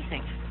didn't say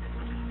anything.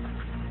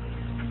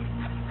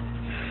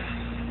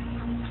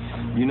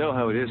 You know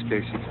how it is,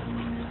 Casey.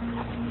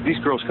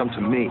 These girls come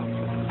to me.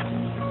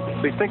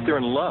 They think they're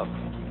in love.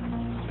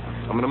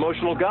 I'm an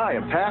emotional guy.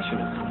 I'm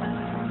passionate.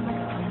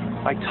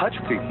 I touch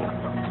people.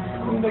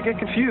 And they get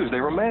confused. They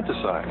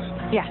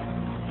romanticize. Yeah,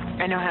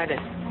 I know how it is.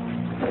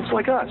 It's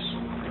like us.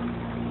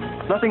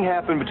 Nothing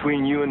happened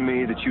between you and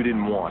me that you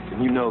didn't want,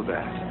 and you know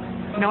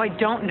that. No, I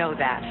don't know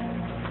that.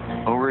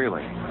 Oh,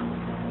 really?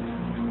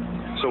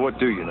 So what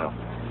do you know?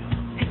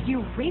 That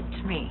you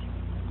raped me.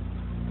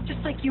 Just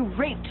like you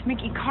raped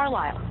Mickey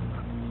Carlisle.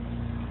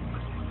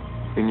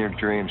 In your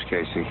dreams,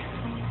 Casey.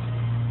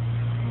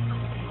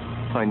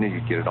 I knew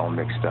you'd get it all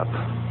mixed up.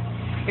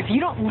 If you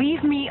don't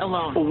leave me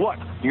alone... Well, what?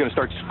 You gonna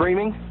start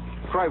screaming?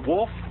 Cry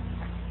wolf?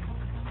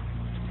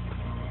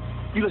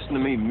 You listen to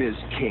me, Ms.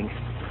 King.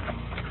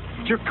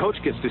 If your coach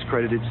gets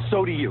discredited,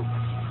 so do you.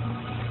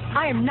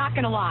 I am not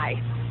gonna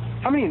lie.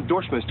 How many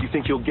endorsements do you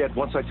think you'll get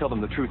once I tell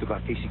them the truth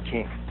about Casey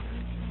King?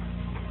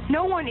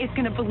 No one is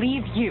gonna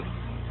believe you.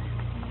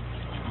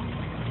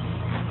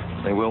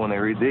 They will when they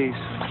read these.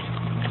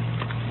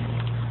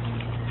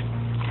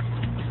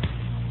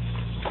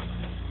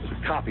 These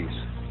are copies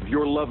of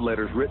your love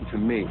letters written to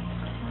me.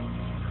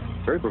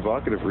 Very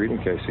provocative reading,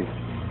 Casey.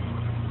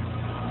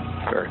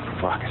 Very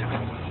provocative.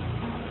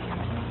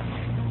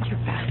 You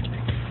bastard.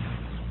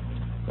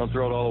 Don't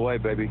throw it all away,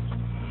 baby.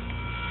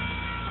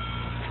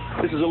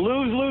 This is a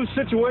lose-lose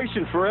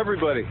situation for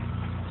everybody.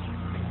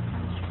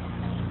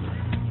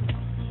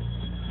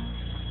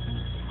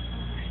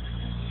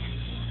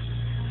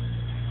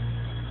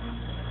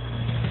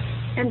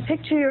 And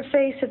picture your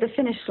face at the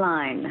finish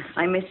line.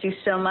 I miss you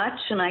so much,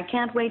 and I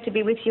can't wait to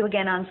be with you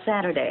again on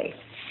Saturday.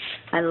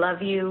 I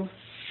love you,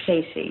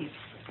 Casey.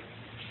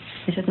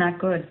 This is not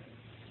good.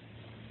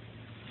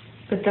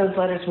 But those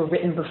letters were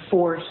written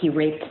before he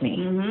raped me.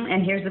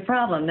 And here's the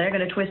problem. They're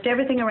going to twist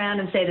everything around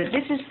and say that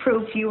this is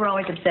proof you were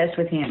always obsessed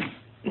with him.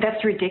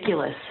 That's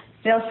ridiculous.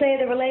 They'll say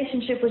the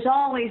relationship was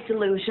always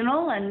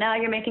delusional, and now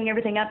you're making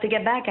everything up to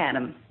get back at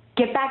him.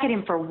 Get back at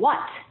him for what?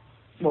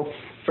 Well,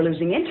 for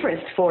losing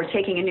interest, for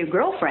taking a new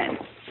girlfriend.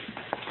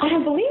 I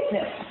don't believe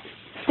this.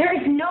 There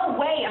is no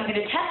way I'm going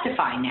to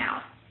testify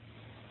now.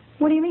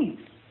 What do you mean?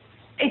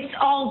 It's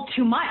all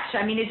too much.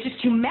 I mean, it's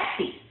just too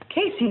messy.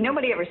 Casey,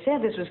 nobody ever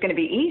said this was going to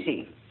be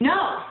easy.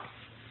 No,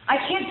 I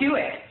can't do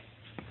it.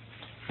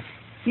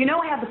 You know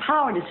I have the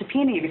power to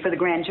subpoena you before the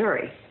grand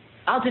jury.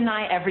 I'll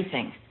deny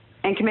everything.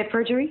 And commit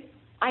perjury?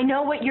 I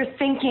know what you're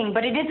thinking,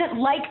 but it isn't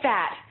like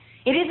that.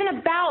 It isn't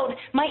about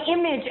my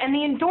image and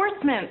the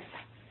endorsements.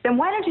 Then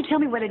why don't you tell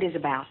me what it is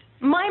about?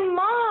 My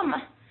mom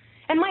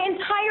and my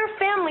entire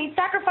family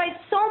sacrificed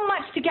so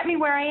much to get me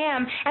where I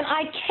am, and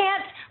I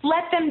can't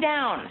let them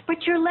down. But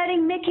you're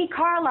letting Mickey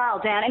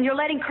Carlisle down, and you're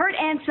letting Kurt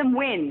Ansom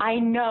win. I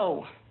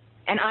know,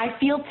 and I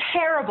feel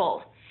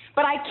terrible,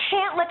 but I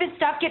can't let this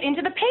stuff get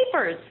into the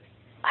papers.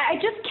 I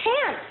just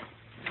can't.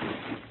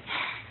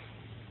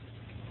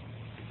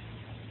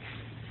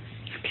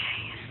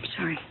 Okay, I'm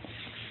sorry.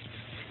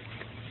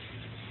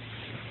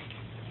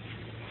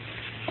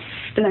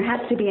 Then there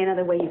has to be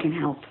another way you can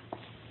help.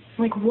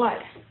 Like what?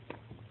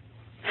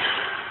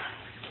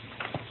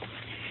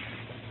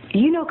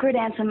 You know Kurt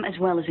Ansom as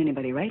well as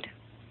anybody, right?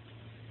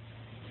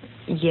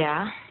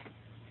 Yeah.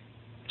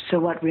 So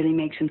what really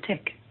makes him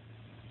tick?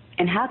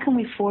 And how can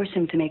we force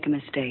him to make a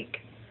mistake?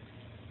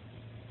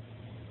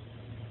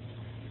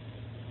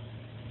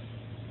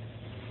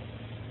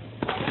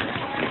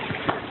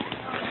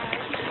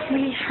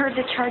 We heard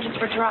the charges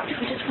were dropped.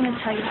 We just want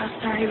to tell you how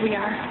sorry we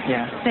are.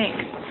 Yeah.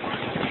 Thanks.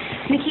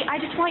 Nikki, I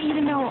just want you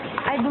to know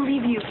I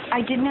believe you.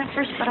 I didn't at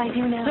first, but I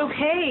do now. It's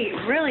okay,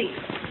 really.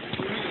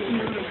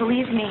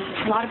 Believe me,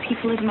 a lot of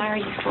people admire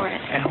you for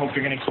it. I hope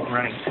you're going to keep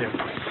running, too.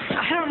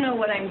 I don't know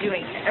what I'm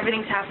doing.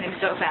 Everything's happening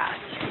so fast.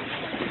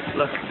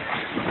 Look,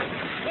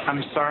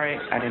 I'm sorry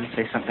I didn't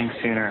say something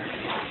sooner.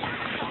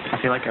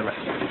 I feel like I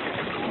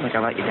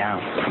let you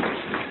down.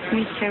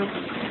 Me too.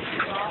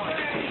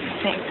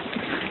 Thanks.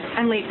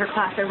 I'm late for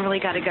class. I really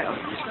got to go.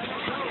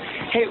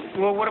 Hey,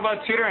 well, what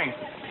about tutoring?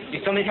 You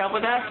still need help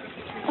with that?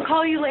 I'll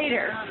call you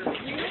later.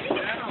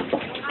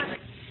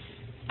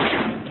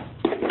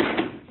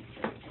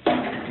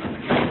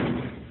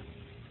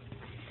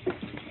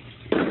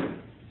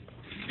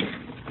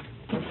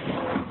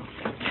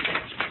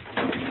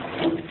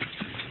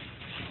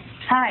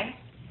 Hi.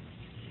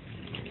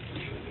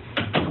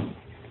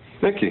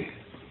 Mickey.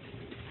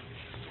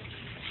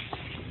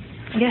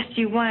 Guess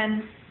you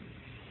won.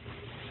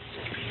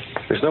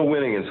 There's no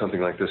winning in something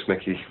like this,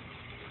 Mickey.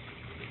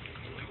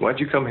 Why'd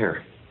you come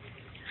here?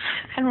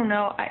 I don't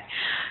know. I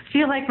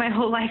feel like my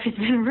whole life has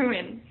been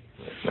ruined.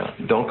 Now,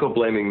 don't go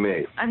blaming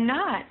me. I'm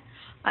not.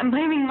 I'm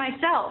blaming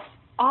myself.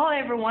 All I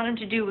ever wanted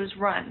to do was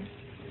run.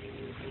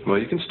 Well,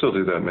 you can still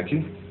do that,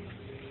 Mickey.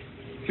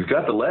 You've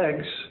got the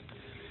legs.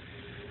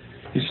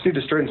 You just need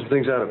to straighten some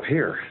things out up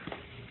here.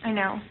 I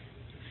know.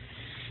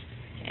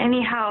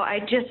 Anyhow, I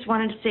just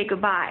wanted to say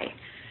goodbye.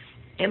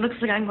 It looks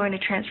like I'm going to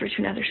transfer to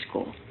another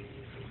school.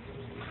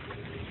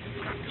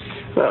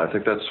 No, I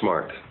think that's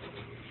smart.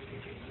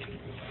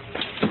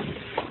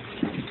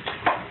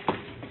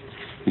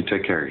 You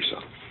take care of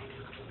yourself.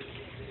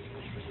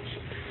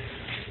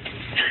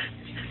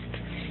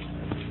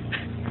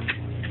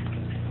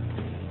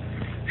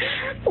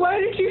 Why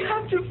did you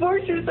have to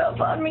force yourself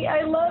on me?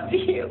 I love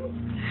you.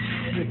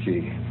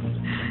 Mickey.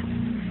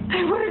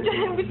 I would have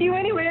done it with you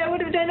anyway. I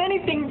would have done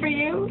anything for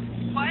you.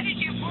 Why did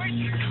you force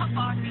yourself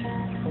on me?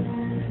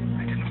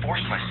 I didn't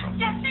force myself.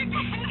 Yes, you did.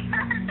 It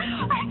hurt.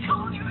 I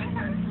told you it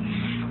hurt.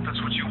 That's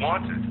what you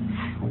wanted.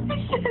 I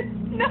said,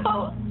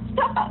 no,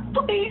 stop.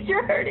 Please,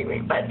 you're hurting me.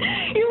 But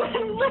you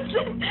wouldn't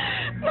listen.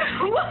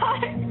 Why?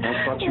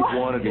 I thought you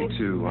wanted me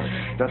to.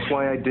 That's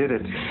why I did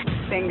it.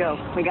 Bingo.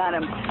 We got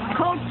him.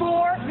 Code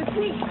 4.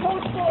 Repeat,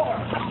 code 4.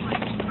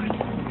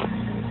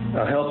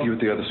 I'll help you at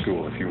the other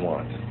school if you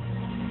want.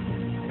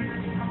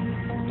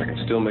 I can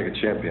still make a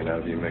champion out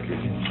of you, Mickey.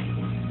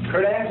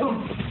 Kurt Axel?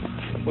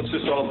 What's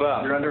this all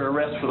about? You're under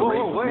arrest for the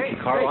rape of wait,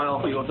 Mickey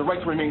Carlisle. You have the right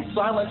to remain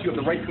silent. You have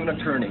the right to an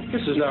attorney.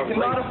 This is if outrageous.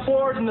 you cannot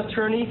afford an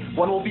attorney,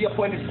 one will be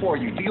appointed for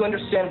you. Do you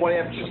understand what I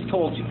have just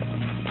told you?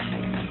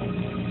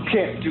 You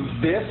can't do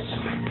this.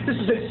 This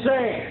is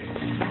insane.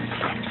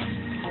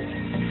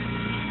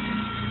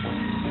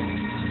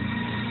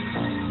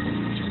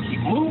 Just keep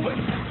moving.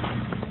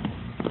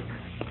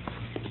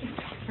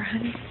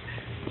 Honey,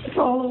 it's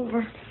all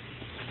over.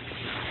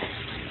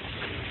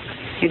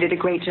 You did a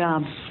great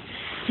job.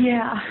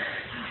 Yeah.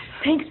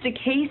 Thanks to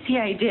Casey,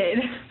 I did.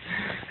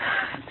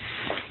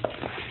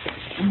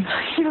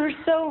 You were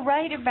so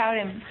right about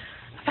him.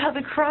 About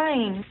the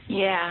crying.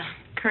 Yeah,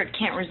 Kurt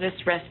can't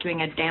resist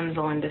rescuing a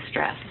damsel in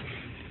distress.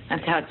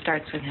 That's how it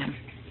starts with him.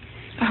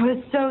 I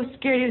was so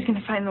scared he was going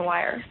to find the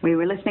wire. We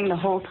were listening the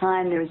whole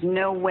time. There was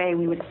no way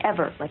we would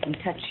ever let him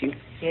touch you.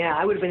 Yeah,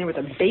 I would have been here with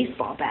a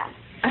baseball bat.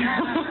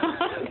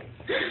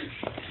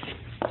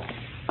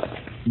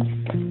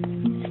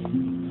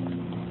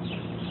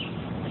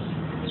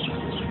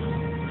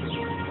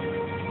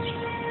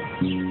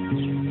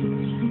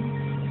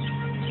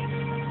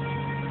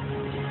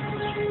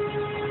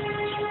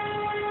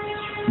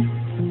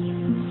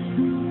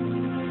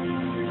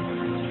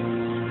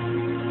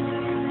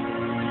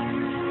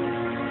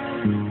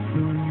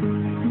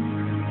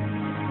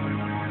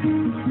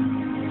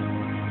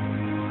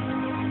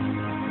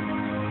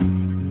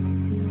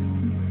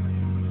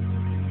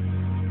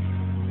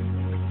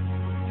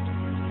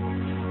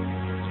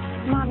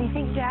 Mom, you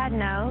think Dad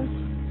knows?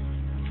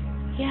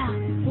 Yeah, he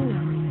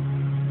knows.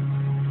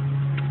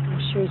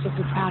 I'm sure he's just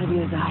as proud of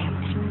you as I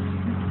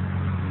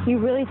am. You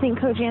really think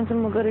Coach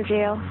Anson will go to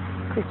jail?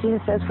 Christina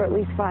says for at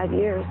least 5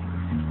 years.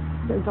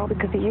 It's all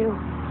because of you.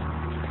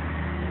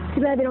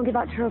 Too bad they don't give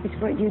out trophies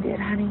for what you did,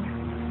 honey.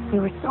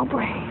 You were so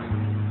brave.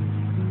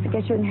 I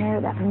guess you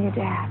inherited that from your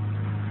dad.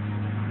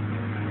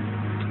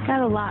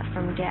 Got a lot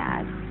from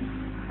Dad.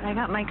 But I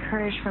got my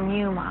courage from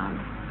you, Mom.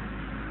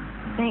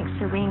 Thanks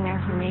for being there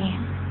for me.